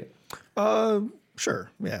tree, right?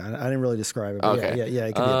 Sure. Yeah. I didn't really describe it. But Okay. Yeah.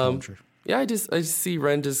 It could be a palm tree. Yeah. I just see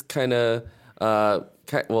Ren just kind of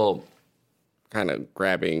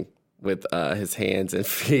grabbing with his hands and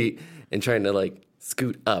feet and trying to like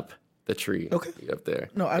scoot up the tree. Okay. Up there.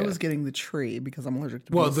 No, I was getting the tree because I'm allergic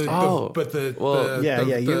to bees. Well,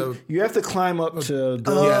 You have to climb up to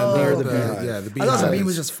the near the beehive. the I thought beehive. the bee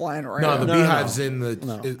was just flying around. No, the No. beehive's off in the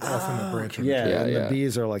branch. Yeah, Yeah, and yeah. the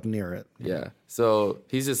bees are like near it. Yeah. So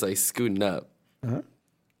he's just like scooting up.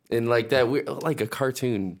 And like that weird, like a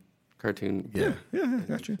cartoon. Yeah. Yeah,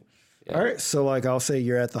 got you. All right, so like I'll say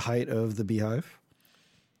you're at the height of the beehive.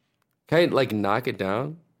 Can I like knock it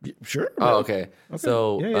down? Sure. Oh, okay.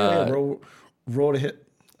 So Yeah. Roll to hit.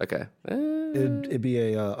 okay. It'd be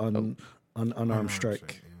a unarmed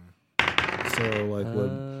strike. So like what?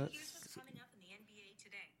 Here's what's coming up in the NBA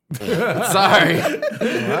today. Sorry.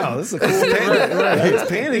 Wow, this is a cool painting. It's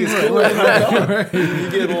painting is cool. You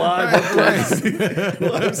get live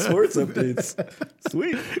sports updates.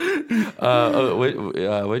 Sweet.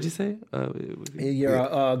 What'd you say?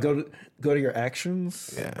 Go to your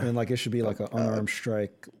actions, and like it should be like an unarmed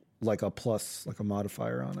strike, like a plus, like a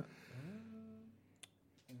modifier on it.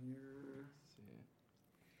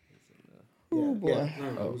 Oh boy.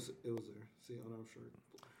 It was there. See, unarmed strike.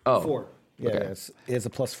 Oh. 4. Yeah, Okay. it's a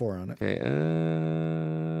 +4 on it. Okay,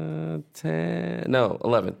 10. No,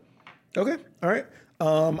 11. Okay, all right.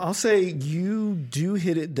 I'll say you do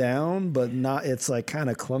hit it down, but not. It's like kind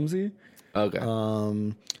of clumsy. Okay.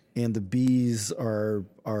 And the bees are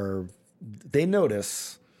they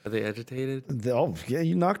notice. Are they agitated? Oh yeah,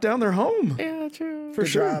 you knocked down their home Yeah, true. for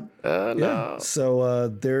sure. job. No. Yeah. So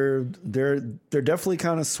they're definitely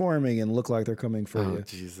kind of swarming and look like they're coming for Oh, you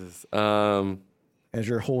Jesus. as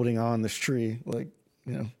you're holding on this tree, like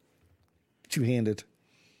two-handed,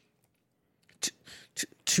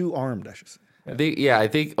 two-armed, I should say. I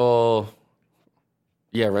think. Oh,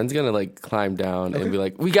 yeah. Ren's gonna like climb down and be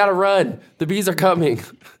like, "We gotta run. The bees are coming."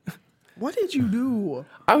 What did you do?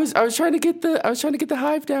 I was trying to get the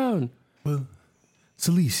hive down. Well,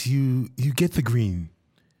 Celise, you get the green.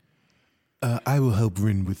 I will help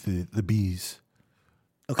Rin with the bees.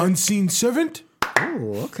 Okay. Unseen servant.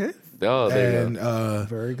 Oh, okay, Oh, there you go. And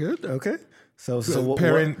very good. Okay, so what?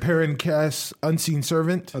 Perrin casts unseen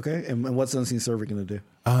servant. Okay, and what's Unseen Servant going to do?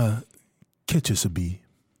 Catch us a bee.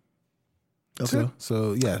 Okay.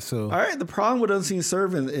 So All right. The problem with Unseen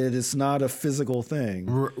Servant, it is not a physical thing,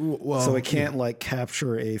 well, so it can't like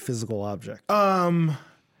capture a physical object. Well,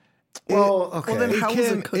 okay. then how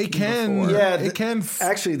was it cooking it can, before? Yeah, it can.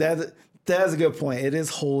 Actually, that's a good point. It is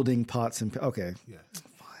holding pots and okay.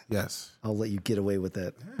 Yes. I'll let you get away with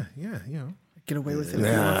that. Yeah. You know. Get away with it.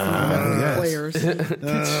 Yes. Players.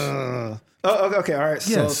 Okay. All right.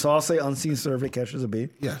 Yes. So I'll say Unseen Servant catches a bee.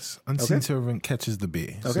 Yes. Unseen Okay. servant catches the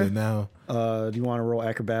bee. Okay. So now, Do you want to roll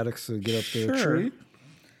acrobatics to get up the Sure. tree?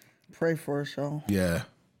 Pray for us, y'all. yeah.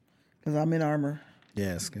 Because I'm in armor.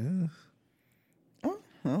 Yes. Good.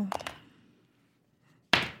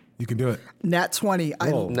 You can do it. Nat 20.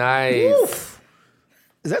 Whoa. Nice.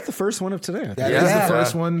 Is that the first one of today? I think? That is Yeah. the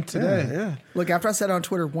first one today. Yeah. Look, after I said on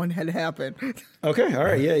Twitter, one had happened. Okay. All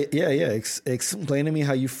right. Yeah. Explain to me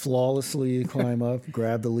how you flawlessly climb up,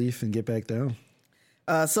 grab the leaf, and get back down.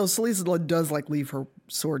 So Celise does like leave her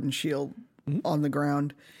sword and shield on the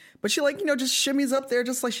ground. But she just shimmies up there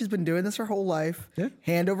just like she's been doing this her whole life. Yeah.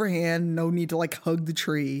 Hand over hand. No need to like hug the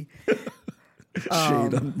tree.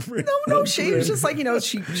 Shade on No shade. It's just like,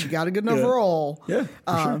 she got a good enough roll. Yeah,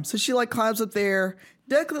 for So she like climbs up there,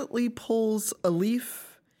 delicately pulls a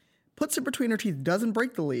leaf, puts it between her teeth, doesn't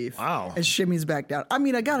break the leaf. Wow. And shimmies back down. I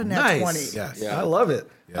mean, I got a nat 20. Yes. Yeah. I love it.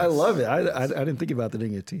 I Yes. love it. I didn't think about that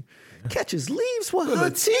in your teeth. Catches leaves with her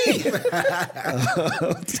teeth.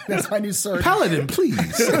 That's my new surname. Paladin,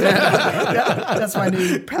 please. That's my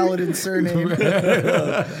new paladin surname.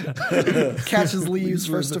 Catches leaves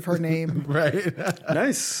first of her name. Right.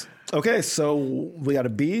 Nice. Okay, so we got a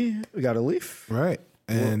bee, we got a leaf. Right.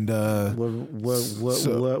 And What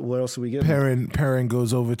else are we getting? Perrin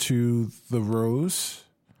goes over to the rose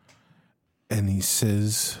and he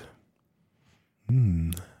says,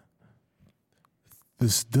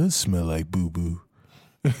 this does smell like boo-boo.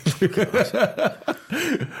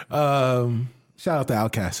 Shout out to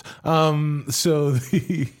Outcast. So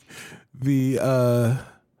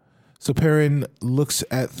so Perrin looks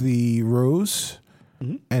at the rose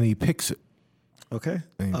and he picks it. Okay.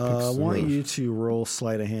 And he I picks the want rose. you to roll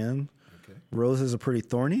sleight of hand. Okay. Roses are pretty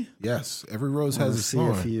thorny. Yes, every rose has Let's a see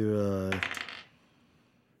thorn. if you.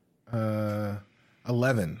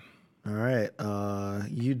 11. All right.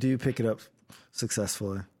 You do pick it up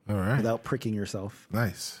successfully All right. without pricking yourself.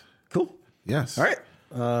 Nice. Cool. Yes. All right.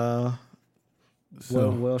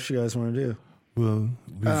 So, what else you guys want to do? well,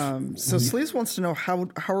 So Sleaze wants to know how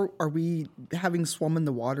are we having swum in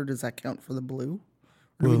the water? Does that count for the blue?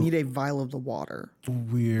 Or do we need a vial of the water?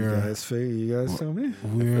 You guys tell me. I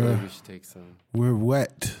feel like we should take some. We're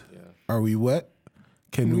wet. Yeah. Are we wet?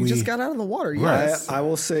 Can We we? just got out of the water. Yes. I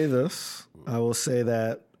will say this. I will say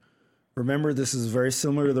that. Remember, this is very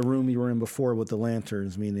similar to the room you were in before with the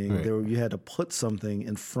lanterns, meaning Right. you had to put something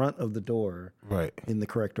in front of the door Right. in the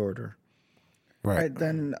correct order. Right. All right,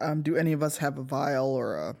 then do any of us have a vial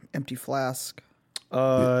or a empty flask?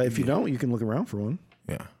 If you don't, you can look around for one.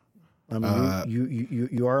 Yeah. I mean,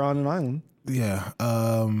 you are on an island. Yeah.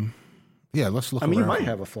 Yeah. Let's look. I mean, you around. might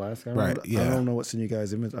have a flask. I don't Right, know, yeah. I don't know what's in you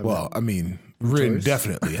guys' image. Well, I mean, Rin choice.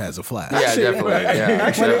 definitely has a flask. Yeah, definitely. Yeah,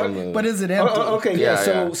 definitely. But is it empty? okay, Yeah,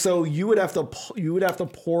 yeah. yeah. So you would have to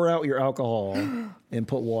pour out your alcohol and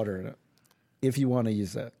put water in it if you want to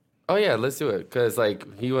use that. Oh yeah, let's do it. Cause like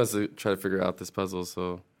he wants to try to figure out this puzzle,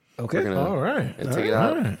 so Okay. we're gonna All right. take it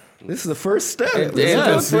out. This is the first step. Yeah, This is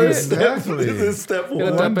yes, the first step. exactly. This is step Gonna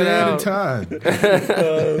one. One dump it day at a out. time.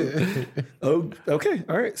 Oh, okay.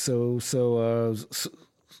 All right. So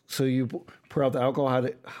you pour out the alcohol.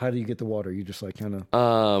 How do you get the water? You just like kind of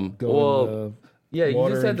go Well, in Yeah, you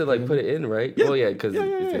water just had to like in. put it in, right? Well, yeah, because it's You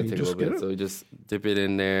gonna take a just little get bit. it. So we just dip it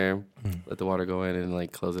in there, let the water go in, and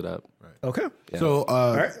like close it up. Okay. Yeah. So,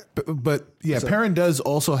 right. but yeah, Perrin does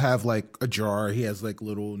also have like a jar. He has like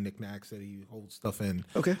little knickknacks that he holds stuff in.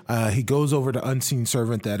 Okay. He goes over to unseen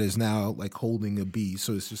servant that is now like holding a bee.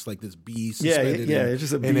 So it's just like this bee Yeah, suspended. yeah. in- It's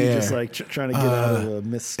just a in bee, air. just like trying to get out of the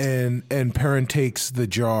mist. And Perrin takes the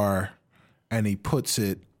jar and he puts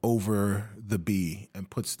it over the bee and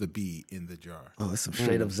puts the bee in the jar. Oh, that's some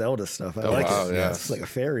straight up Zelda stuff. I like wow, it. yeah. It's like a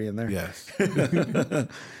fairy in there. Yes.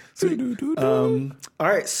 All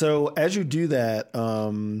right. So as you do that,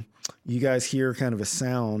 you guys hear kind of a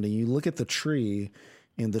sound, and you look at the tree,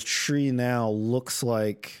 and the tree now looks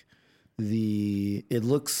like it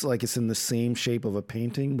looks like it's in the same shape of a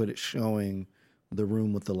painting, but it's showing the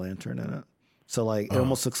room with the lantern in it. So like it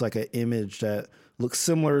almost looks like an image that looks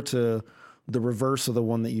similar to the reverse of the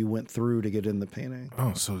one that you went through to get in the painting.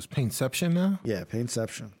 Oh, so it's paintception now? Yeah,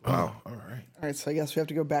 paintception. Wow. All right. All right, so I guess we have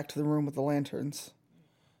to go back to the room with the lanterns.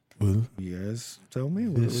 Well, You guys tell me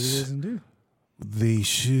what you guys can do. they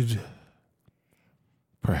should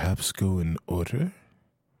perhaps go in order.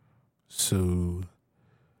 So,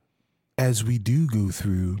 as we do go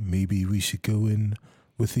through, maybe we should go in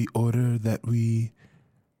with the order that we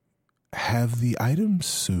have the items.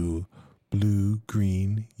 So, blue,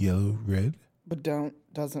 green, yellow, red. But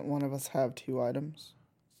doesn't one of us have 2 items?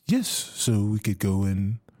 Yes, so we could go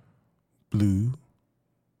in blue,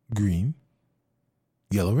 green,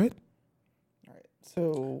 yellow, red. All right. So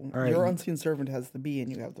All right. your unseen servant has the bee and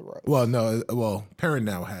you have the rose. Well, no, Perrin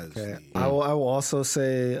now has. Okay. The, I will also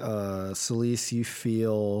say, Celeste, you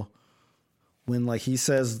feel when like he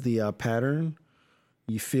says the pattern,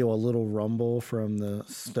 you feel a little rumble from the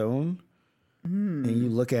stone, and you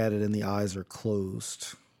look at it, and the eyes are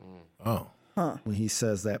closed oh, when he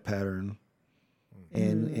says that pattern.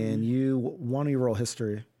 And you, why don't you roll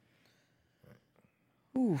history?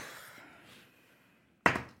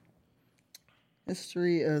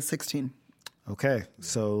 History is 16. Okay,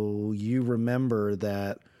 so you remember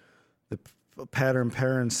that the pattern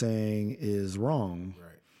Perrin's saying is wrong. right.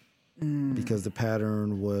 Because the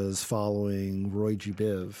pattern was following Roy G.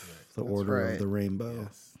 Biv, the Order right. of the Rainbow.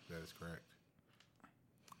 Yes, that is correct.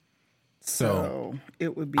 So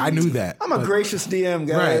it would be. I knew that. I'm a but- gracious DM,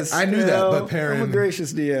 guys. Right, I knew You that, know, but Perrin- I'm a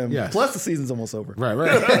gracious DM. Yes. Plus, the season's almost over. Right,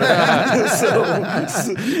 right. So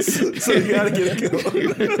you gotta get it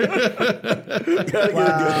going.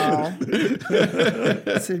 Wow.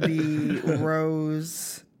 This would be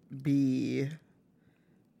Rose B.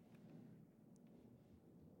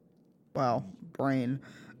 Wow, brain.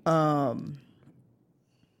 No,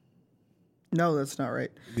 that's not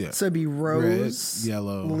right. Yeah. So it'd be Rose, Red,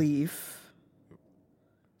 yellow. Leaf.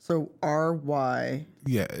 So RY.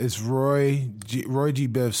 Yeah, it's Roy G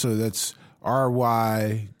Biv, so that's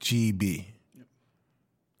RYGB.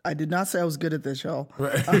 I did not say I was good at this, y'all.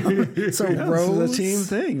 Right. So This Rose is a team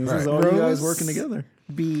thing. This is all you guys working together.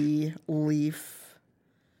 B, Leaf,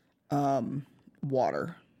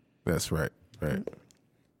 Water. That's right. Right.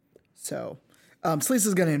 So Sleece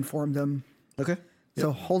is going to inform them. Okay.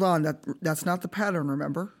 So hold on, that's not the pattern,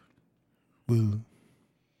 remember? Well,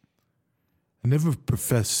 I never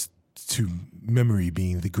professed to memory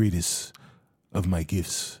being the greatest of my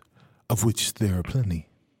gifts, of which there are plenty.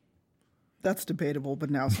 That's debatable, but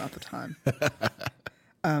now's not the time.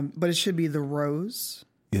 But it should be the rose,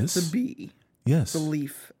 Yes. the bee, Yes. the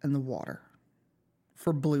leaf, and the water.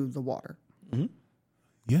 For blue, the water.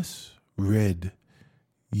 Yes. Red,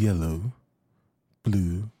 yellow,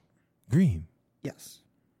 blue, green. Yes.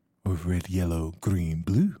 Or red, yellow, green,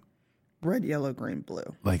 blue. Red, yellow, green,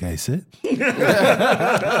 blue. Like I said. We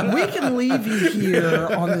can leave you here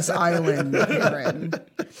on this island, Aaron.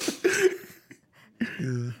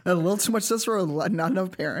 A little too much Cicero, not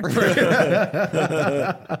enough parent.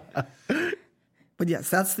 But yes,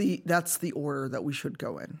 that's the order that we should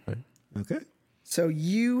go in. Okay. So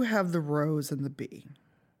you have the rose and the bee.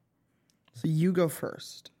 So you go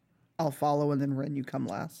first. I'll follow, and then Ren, you come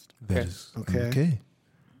last. That is Okay. okay.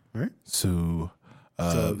 All right. So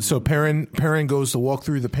Perrin goes to walk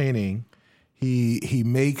through the painting. He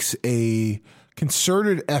makes a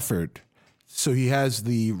concerted effort. So he has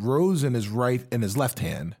the rose in his left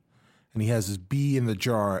hand, and he has his bee in the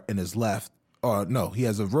jar in his left. He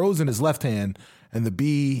has a rose in his left hand and the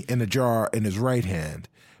bee in a jar in his right hand.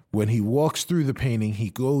 When he walks through the painting, he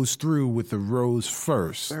goes through with the rose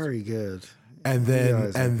first, Very good. and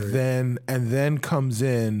guys are great. then comes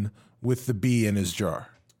in with the bee in his jar.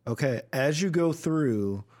 Okay. As you go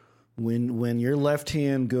through, when your left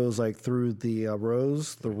hand goes like through the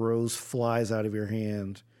rose flies out of your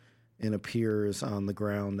hand and appears on the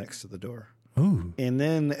ground next to the door. Ooh. And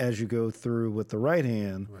then as you go through with the right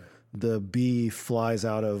hand, the bee flies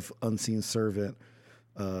out of unseen servant,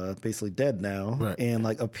 basically dead now, Right. and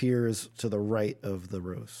like appears to the right of the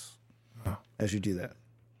rose as you do that.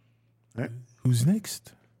 All right. Who's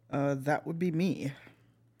next? That would be me.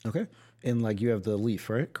 Okay. And like you have the leaf,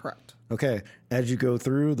 right? Correct. Okay. As you go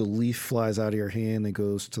through, the leaf flies out of your hand and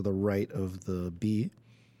goes to the right of the bee.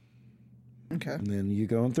 Okay. And then you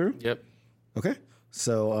going through? Yep. Okay.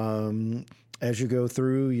 So as you go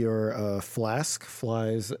through, your flask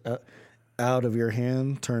flies out of your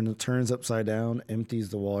hand, turns upside down, empties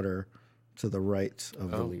the water to the right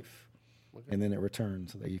of the leaf. Okay. And then it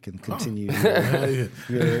returns so that you can continue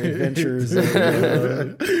your adventures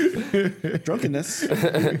of drunkenness.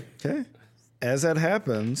 Okay. As that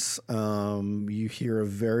happens, you hear a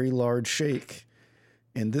very large shake.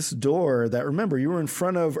 And this door that, remember, you were in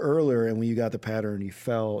front of earlier, and when you got the pattern, you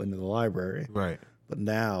fell into the library. Right. But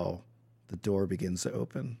now the door begins to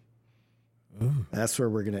open. Ooh. That's where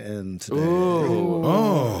we're going to end today. Ooh.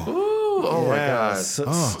 Oh my God.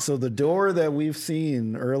 So the door that we've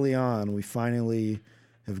seen early on, we finally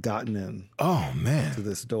have gotten in. Oh man. To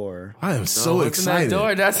this door. I am so excited. That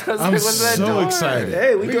door. That's I'm so excited.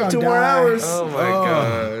 Hey, we got 2 more hours. Oh my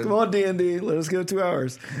God. Come on, D&D. Let us go 2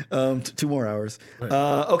 hours. 2 more hours.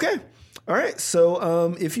 Okay. All right.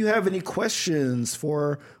 So if you have any questions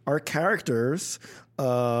for our characters,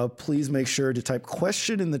 please make sure to type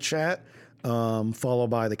question in the chat,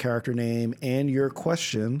 followed by the character name and your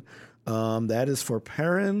question. That is for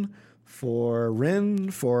Perrin, for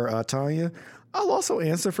Rin, for Tanya. I'll also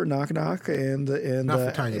answer for Knock Knock and Not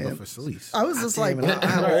for Tanya, but for Celise. I was just like,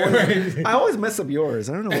 I always mess up yours.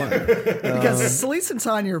 I don't know why. because Celise and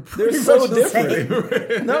Tanya are pretty They're so much the same.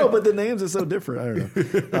 different. No, but the names are so different. I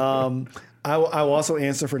don't know. I will also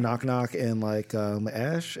answer for Knock Knock and like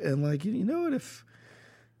Ash and like you know what if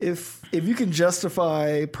you can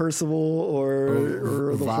justify Percival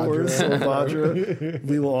or the Vajra. horse or Vajra,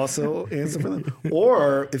 we will also answer for them.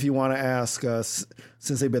 Or if you want to ask us,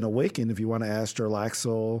 since they've been awakened, if you want to ask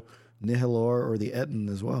Jarlaxle, Nihilor, or the Etten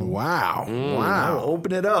as well. Wow. I will Wow.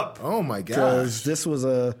 open it up. Oh my Because gosh. this was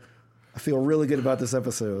I feel really good about this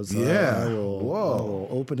episode. So Yeah. I will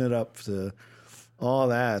open it up to all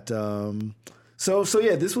that. So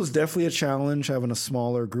yeah, this was definitely a challenge having a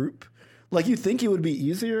smaller group. Like you think it would be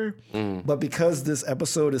easier, but because this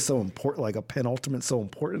episode is so important, like a penultimate so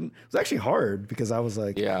important, it was actually hard because I was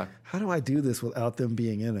like, how do I do this without them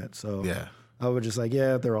being in it? So Yeah. I was just like,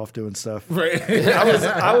 yeah, they're off doing stuff. Right.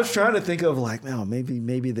 I was trying to think of like, no,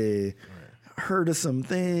 maybe they heard of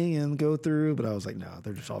something and go through, but I was like, no,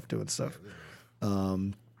 they're just off doing stuff.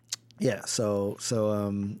 Yeah. So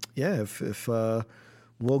if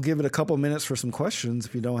we'll give it a couple minutes for some questions.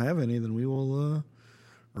 If you don't have any, then we will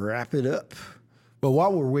wrap it up. But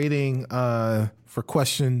while we're waiting for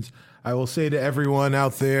questions, I will say to everyone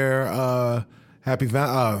out there, happy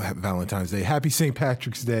Valentine's Day, happy St.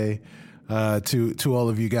 Patrick's Day to all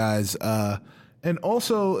of you guys. And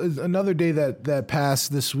also is another day that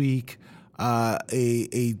passed this week,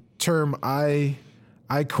 a term I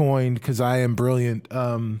coined because I am brilliant.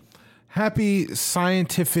 Happy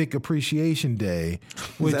Scientific Appreciation Day.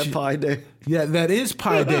 Is that Pi Day? Yeah, that is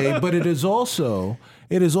Pi Day, but it is also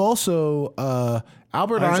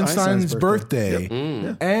Albert Einstein's birthday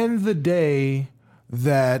and the day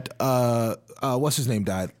that what's his name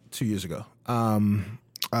died 2 years ago. Why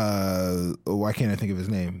can't I think of his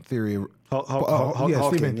name?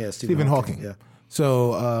 Stephen Hawking. Yeah.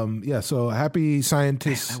 So so happy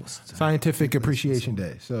Scientific Appreciation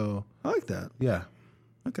Day. So I like that. yeah,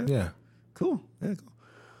 Okay. yeah. Cool. Yeah, cool.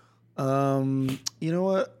 You know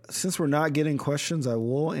what? Since we're not getting questions, I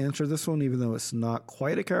will answer this one, even though it's not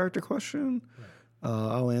quite a character question.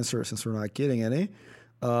 I'll answer it since we're not getting any.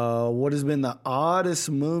 What has been the oddest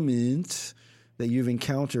moment that you've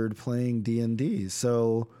encountered playing D&D?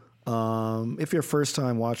 So, if you're a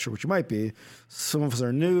first-time watcher, which you might be, some of us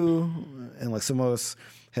are new, and like some of us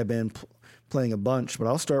have been playing a bunch. But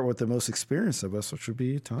I'll start with the most experienced of us, which would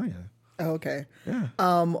be Tanya. Okay. Yeah.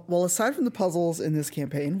 Well, aside from the puzzles in this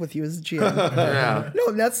campaign with you as GM,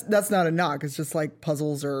 no, that's not a knock. It's just like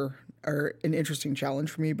puzzles are an interesting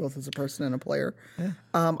challenge for me, both as a person and a player. Yeah.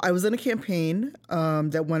 I was in a campaign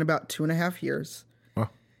that went about 2.5 years. Huh.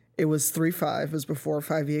 It was 3.5. It was before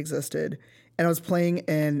 5e existed, and I was playing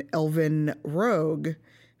an elven rogue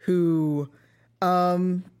who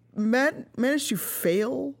managed to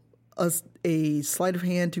fail a sleight of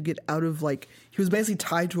hand to get out of, like, he was basically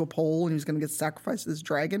tied to a pole and he was going to get sacrificed to this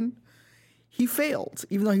dragon. He failed,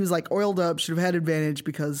 even though he was like oiled up, should have had advantage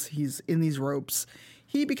because he's in these ropes.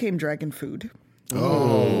 He became dragon food.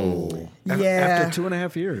 Oh. Yeah. After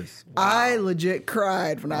 2.5 years. I legit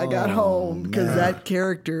cried when I got home because that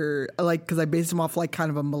character, because I based him off like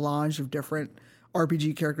kind of a melange of different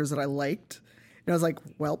RPG characters that I liked. And I was like,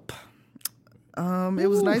 welp. It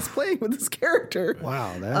was nice playing with this character.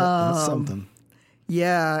 Wow, that's something.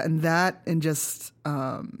 Yeah, and just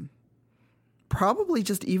probably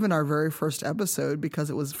just even our very first episode, because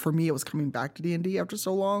it was, for me, it was coming back to D&D after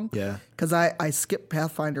so long. Yeah. Because I skipped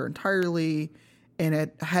Pathfinder entirely, and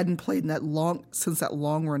it hadn't played in since that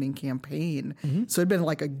long-running campaign. So it'd been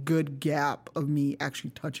like a good gap of me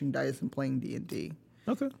actually touching dice and playing D&D.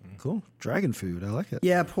 Okay, cool. Dragon food, I like it.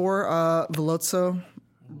 Yeah, poor Velozzo,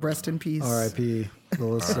 rest in peace. R.I.P.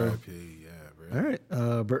 Melissa. R.I.P. Yeah, bro. All right,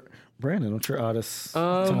 Brandon, what's your oddest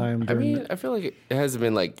time? I mean, I feel like it hasn't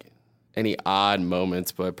been like any odd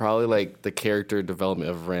moments, but probably like the character development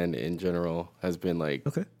of Ren in general has been like,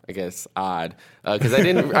 I guess, odd because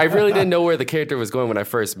I really didn't know where the character was going when I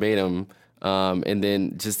first made him, and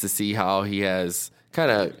then just to see how he has kind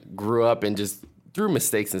of grew up and just through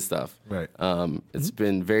mistakes and stuff. Right. It's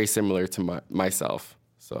been very similar to myself.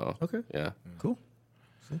 So yeah, Cool.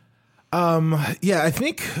 Yeah, I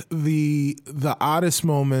think the oddest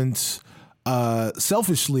moments,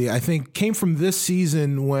 selfishly, I think came from this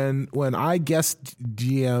season when I guest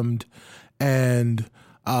GM'd and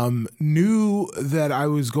knew that I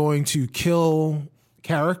was going to kill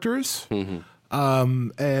characters.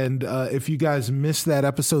 And if you guys missed that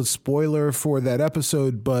episode, spoiler for that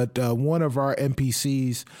episode, but one of our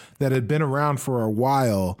NPCs that had been around for a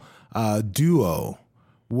while, Duo,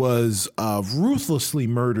 was ruthlessly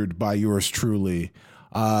murdered by yours truly.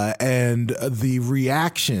 And the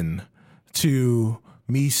reaction to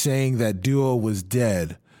me saying that Duo was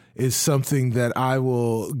dead is something that I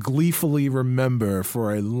will gleefully remember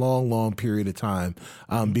for a long, long period of time,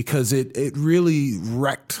 because it really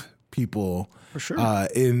wrecked people For sure.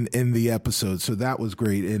 in the episode. So that was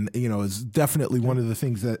great. And, it's definitely one of the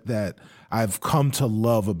things that I've come to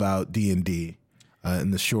love about D&D.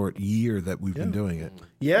 In the short year that we've been doing it.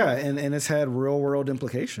 Yeah, and it's had real world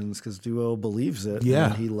implications because Duo believes it. Yeah.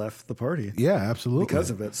 And he left the party. Yeah, absolutely.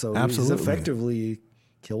 Because of it. So Absolutely. he's effectively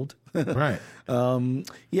killed. Right.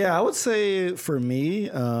 Yeah, I would say for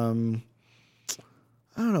me, I don't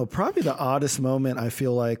know, probably the oddest moment I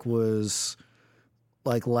feel like was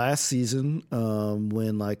like last season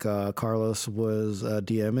when like Carlos was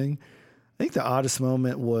DMing. I think the oddest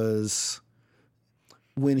moment was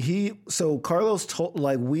when Carlos told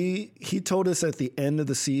he told us at the end of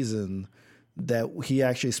the season that he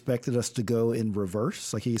actually expected us to go in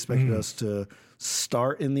reverse. Like he expected us to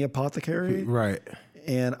start in the apothecary. Right.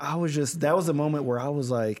 And that was the moment where I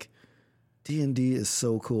was like, D&D is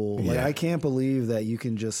so cool. Like I can't believe that you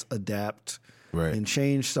can just adapt and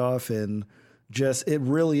change stuff, and just, it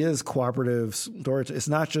really is cooperative storage. It's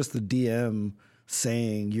not just the DM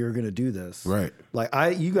saying you're going to do this. Right. Like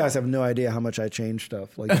you guys have no idea how much I change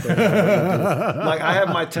stuff. Like I have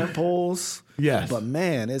my temp poles. Yes. But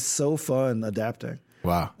man, it's so fun adapting.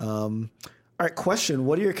 Wow. All right, question.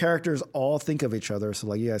 What do your characters all think of each other? So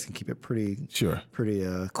like you guys can keep it pretty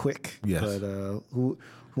quick. Yes. But who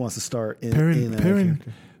wants to start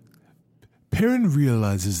Perrin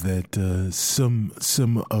realizes that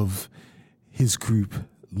some of his group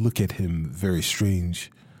look at him very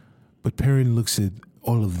strange. But Perrin looks at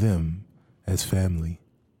all of them as family.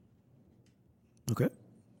 Okay.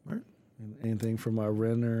 All right. Anything from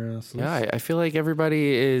Ren or Celeste? Yeah, I feel like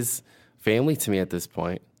everybody is family to me at this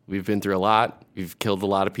point. We've been through a lot. We've killed a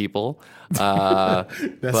lot of people. That's a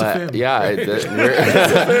family. Yeah,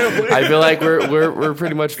 I feel like we're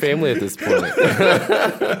pretty much family at this point.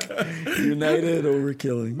 United over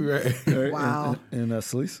killing. Right. All right. Wow. And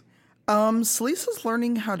Celeste? Celeste is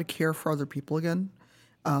learning how to care for other people again.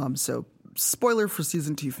 So, spoiler for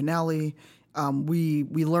season 2 finale. We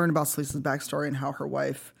learn about Celise's backstory and how her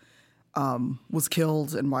wife was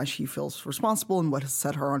killed and why she feels responsible and what has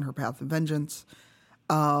set her on her path of vengeance.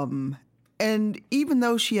 And even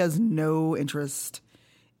though she has no interest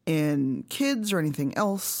in kids or anything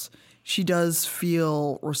else, she does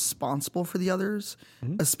feel responsible for the others,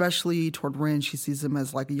 especially toward Ren. She sees him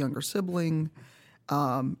as like a younger sibling.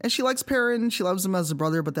 And she likes Perrin. She loves him as a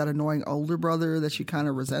brother, but that annoying older brother that she kind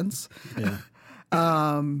of resents. Yeah.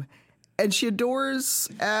 And she adores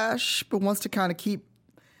Ash, but wants to kind of keep,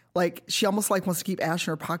 she almost wants to keep Ash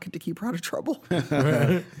in her pocket to keep her out of trouble.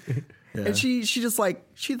 Yeah. And she just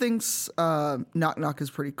she thinks Knock Knock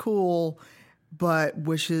is pretty cool, but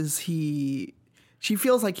wishes she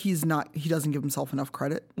feels like he doesn't give himself enough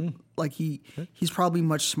credit. Like he's probably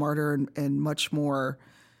much smarter and much more,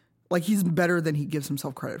 he's better than he gives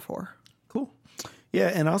himself credit for. Cool. Yeah,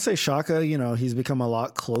 and I'll say Shaka, he's become a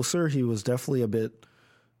lot closer. He was definitely a bit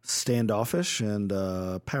standoffish and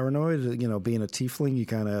paranoid. Being a tiefling, you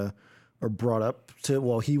kind of are brought up to,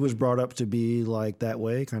 well, he was brought up to be like that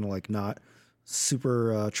way, kind of like not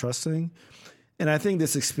super trusting. And I think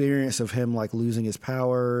this experience of him like losing his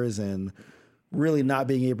powers and really not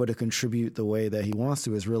being able to contribute the way that he wants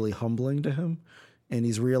to is really humbling to him. And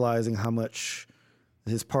he's realizing how much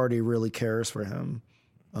his party really cares for him.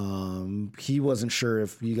 He wasn't sure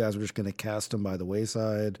if you guys were just going to cast him by the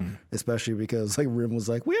wayside, especially because like Rim was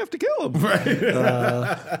like, we have to kill him.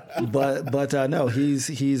 Right. But no,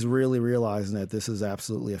 he's really realizing that this is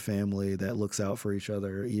absolutely a family that looks out for each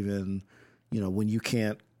other, even, when you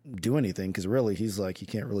can't do anything, because really he's like, he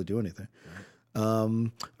can't really do anything. All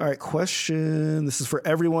right, question. This is for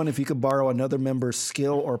everyone. If you could borrow another member's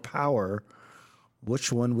skill or power,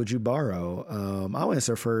 which one would you borrow? I'll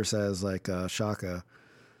answer first as like Shaka.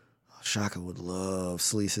 Shaka would love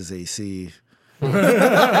Sleece's AC.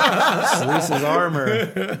 Sleece's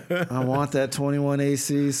armor. I want that 21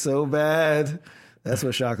 AC so bad. That's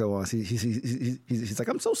what Shaka wants. He's like,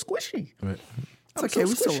 I'm so squishy. Right. It's okay.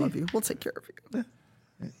 We still love you. We'll take care of you.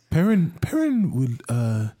 Perrin would,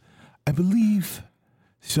 I believe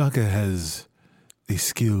Shaka has a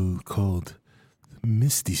skill called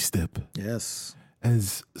Misty Step. Yes.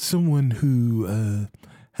 As someone who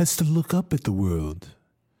has to look up at the world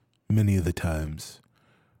many of the times,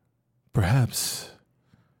 perhaps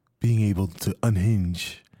being able to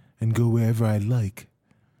unhinge and go wherever I like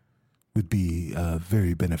would be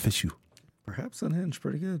very beneficial. Perhaps unhinged,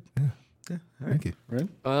 pretty good. Yeah. Yeah. All right. Thank you.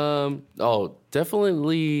 Right?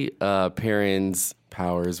 Definitely Perrin's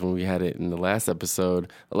powers when we had it in the last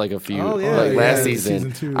episode, like last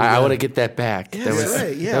season. Season 2, I want to get that back. Yeah, that was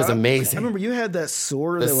right. Yeah, that was amazing. I remember you had that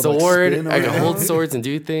sword. The that would, sword, like, I could spin hold around. swords and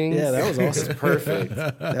do things. Yeah, that was awesome. Perfect.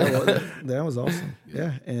 That was awesome.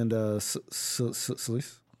 Yeah, and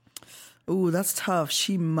Celise. Ooh, that's tough.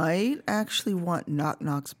 She might actually want Knock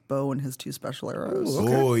Knock's bow and his 2 special arrows.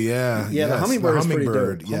 Okay. Oh, yeah. Yeah, the yes. hummingbird is pretty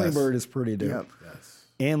dope. Yes. Hummingbird is pretty dope. Yep.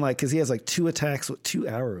 And like, because he has like 2 attacks with 2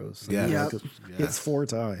 arrows. Yeah. Yep. Hits 4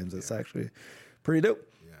 times. It's actually pretty dope.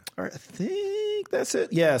 Yeah. All right, I think that's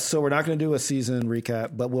it. Yeah, so we're not going to do a season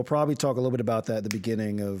recap, but we'll probably talk a little bit about that at the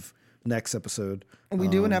beginning of next episode. We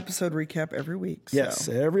do an episode recap every week. So. Yes,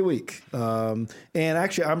 every week. And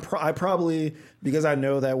actually, I probably, because I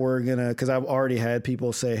know that we're going to, because I've already had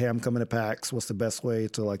people say, hey, I'm coming to PAX. What's the best way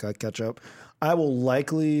to like catch up? I will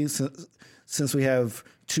likely, since we have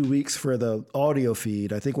 2 weeks for the audio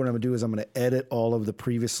feed, I think what I'm going to do is I'm going to edit all of the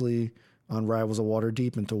previously on Rivals of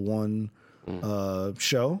Waterdeep into one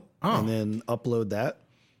show and then upload that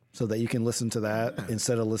so that you can listen to that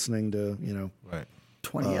instead of listening to, Right.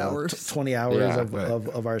 20 hours. 20 hours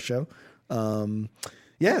of our show.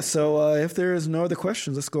 So if there's no other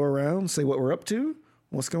questions, let's go around, say what we're up to,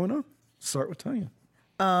 what's going on. Start with Tanya.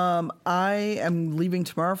 I am leaving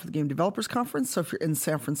tomorrow for the Game Developers Conference. So if you're in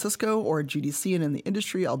San Francisco or GDC and in the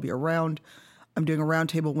industry, I'll be around. I'm doing a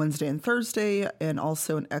roundtable Wednesday and Thursday, and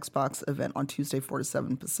also an Xbox event on Tuesday, 4 to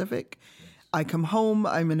 7 Pacific. I come home.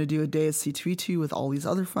 I'm going to do a day at C2E2 with all these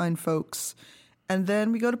other fine folks. And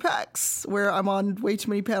then we go to PAX, where I'm on way too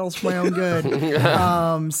many panels for my own good.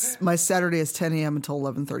 My Saturday is 10 a.m. until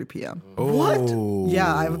 11:30 p.m. Oh.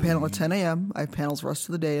 Yeah, I have a panel at 10 a.m. I have panels the rest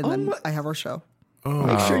of the day, and then I have our show. Oh,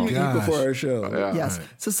 Make sure you eat gosh. before our show. Yes.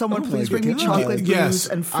 So someone Oh please my bring me God. chocolate, booze, Yes,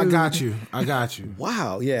 and food. I got you.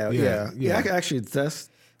 Wow. Yeah. Yeah. Actually, that's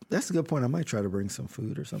a good point. I might try to bring some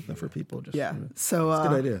food or something for people. Just Yeah. So it's a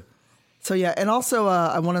good idea. So yeah, and also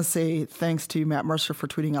I want to say thanks to Matt Mercer for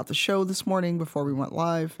tweeting out the show this morning before we went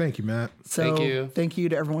live. Thank you, Matt. So Thank you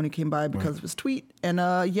to everyone who came by because of his tweet. And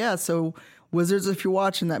so Wizards, if you're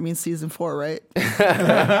watching, that means season 4, right?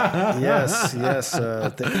 Yes.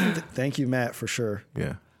 Thank you, Matt, for sure.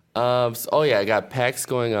 Yeah. I got PAX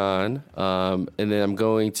going on, and then I'm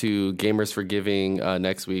going to Gamers for Giving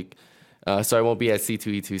next week. So I won't be at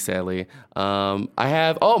C2E2, sadly. I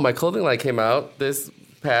have my clothing line came out this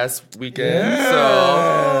past weekend.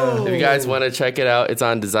 So if you guys want to check it out, it's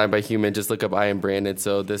on Design by Human. Just look up I Am Brandon.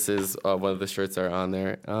 So this is one of the shirts that are on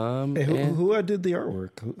there. Hey, who did the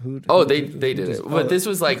artwork? Who they did it. But this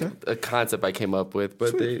was like a concept I came up with,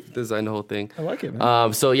 but they designed the whole thing. I like it,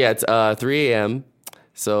 man. It's 3 a.m.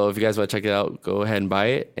 So if you guys want to check it out, go ahead and buy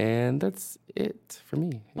it. And that's it for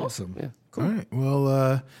me. Yeah. Awesome. Yeah. Cool. All right.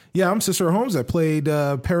 Well, I'm Cicero Holmes. I played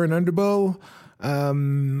Perrin Underbow.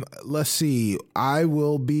 Let's see. I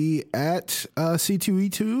will be at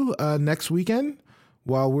C2E2 next weekend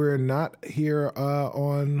while we're not here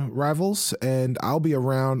on Rivals, and I'll be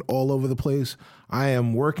around all over the place. I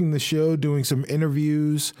am working the show, doing some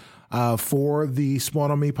interviews, for the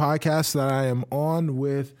Spawn on Me podcast that I am on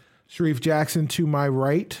with Sharif Jackson to my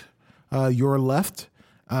right, your left.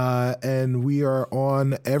 And we are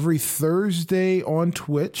on every Thursday on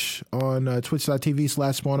Twitch, on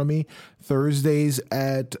twitch.tv/Spawn on Me, Thursdays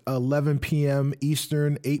at 11 p.m.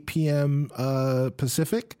 Eastern, 8 p.m.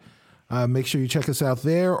 Pacific. Make sure you check us out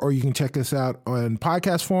there, or you can check us out on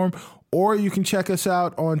podcast form, or you can check us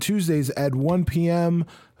out on Tuesdays at 1 p.m.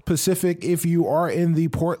 Pacific if you are in the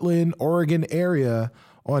Portland, Oregon area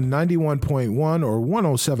on 91.1 or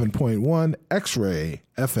 107.1 X-Ray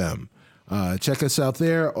FM. Check us out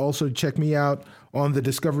there. Also, check me out on the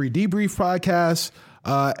Discovery Debrief podcast.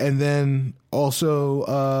 And then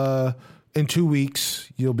also in 2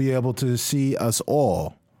 weeks, you'll be able to see us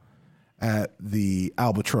all at the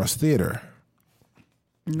Albatross Theater.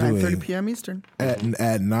 9:30 p.m. Eastern. At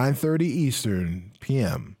 9:30 Eastern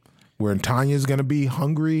p.m., where Tanya's going to be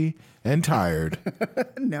hungry and tired.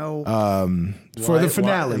 No. For the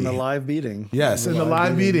finale. In the live beating. Yes, in the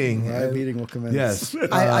live meeting. Live beating will commence. Yes.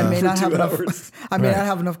 I may not have enough. I may Right. not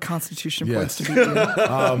have enough Constitution Yes. points to beat you.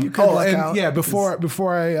 You could luck out.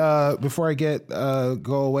 Before I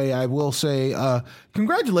go away, I will say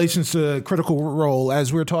congratulations to Critical Role.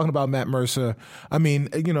 As we were talking about Matt Mercer, I mean,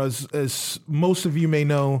 as most of you may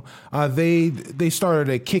know, they started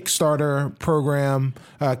a Kickstarter program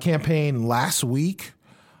campaign last week.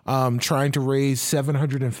 Trying to raise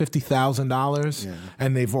 $750,000,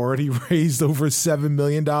 and they've already raised over $7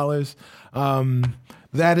 million.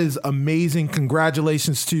 That is amazing.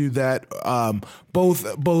 Congratulations to that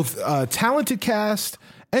both talented cast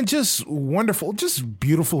and just wonderful, just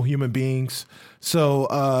beautiful human beings. So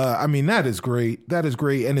I mean, that is great. That is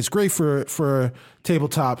great, and it's great for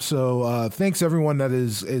tabletop. So thanks everyone that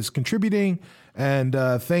is contributing, and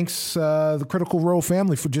thanks the Critical Role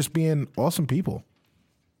family for just being awesome people.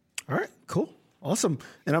 All right, cool. Awesome.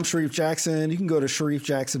 And I'm Sharif Jackson. You can go to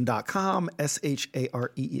sharifjackson.com,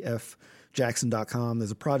 SHAREEF Jackson.com.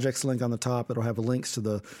 There's a projects link on the top. It'll have links to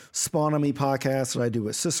the Spawn on Me podcast that I do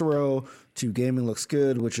with Cicero, to Gaming Looks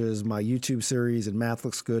Good, which is my YouTube series, and Math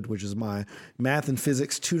Looks Good, which is my math and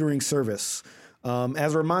physics tutoring service.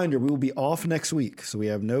 As a reminder, we will be off next week. So we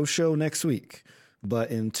have no show next week. But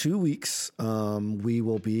in 2 weeks, we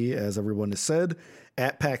will be, as everyone has said,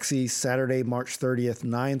 at PAX East, Saturday, March 30th,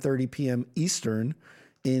 9:30 p.m. Eastern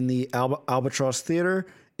in the Albatross Theater.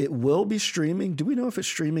 It will be streaming. Do we know if it's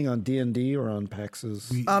streaming on D&D or on PAX's?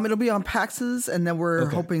 It'll be on PAX's, and then we're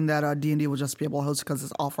hoping that D&D will just be able to host because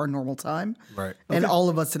it's off our normal time. Right. And all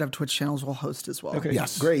of us that have Twitch channels will host as well. Okay,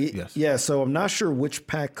 Yes. great. Yes. Yeah, so I'm not sure which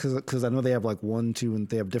PAX, because I know they have like 1, 2, and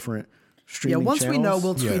they have different streaming Once channels. we know,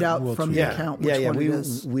 we'll tweet out we'll from tweet. the account which one it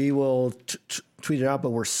is. We will tweet it out,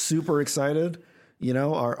 but we're super excited.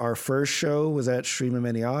 Our first show was at Stream of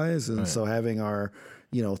Many Eyes, and so having our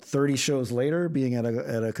 30 shows later being at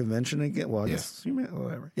a convention again. Well, I guess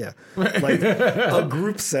whatever. Yeah, like a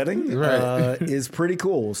group setting is pretty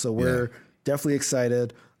cool. So we're definitely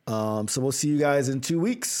excited. So we'll see you guys in 2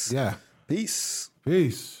 weeks. Yeah. Peace.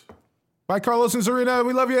 Peace. Bye, Carlos and Serena.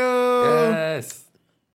 We love you. Yes.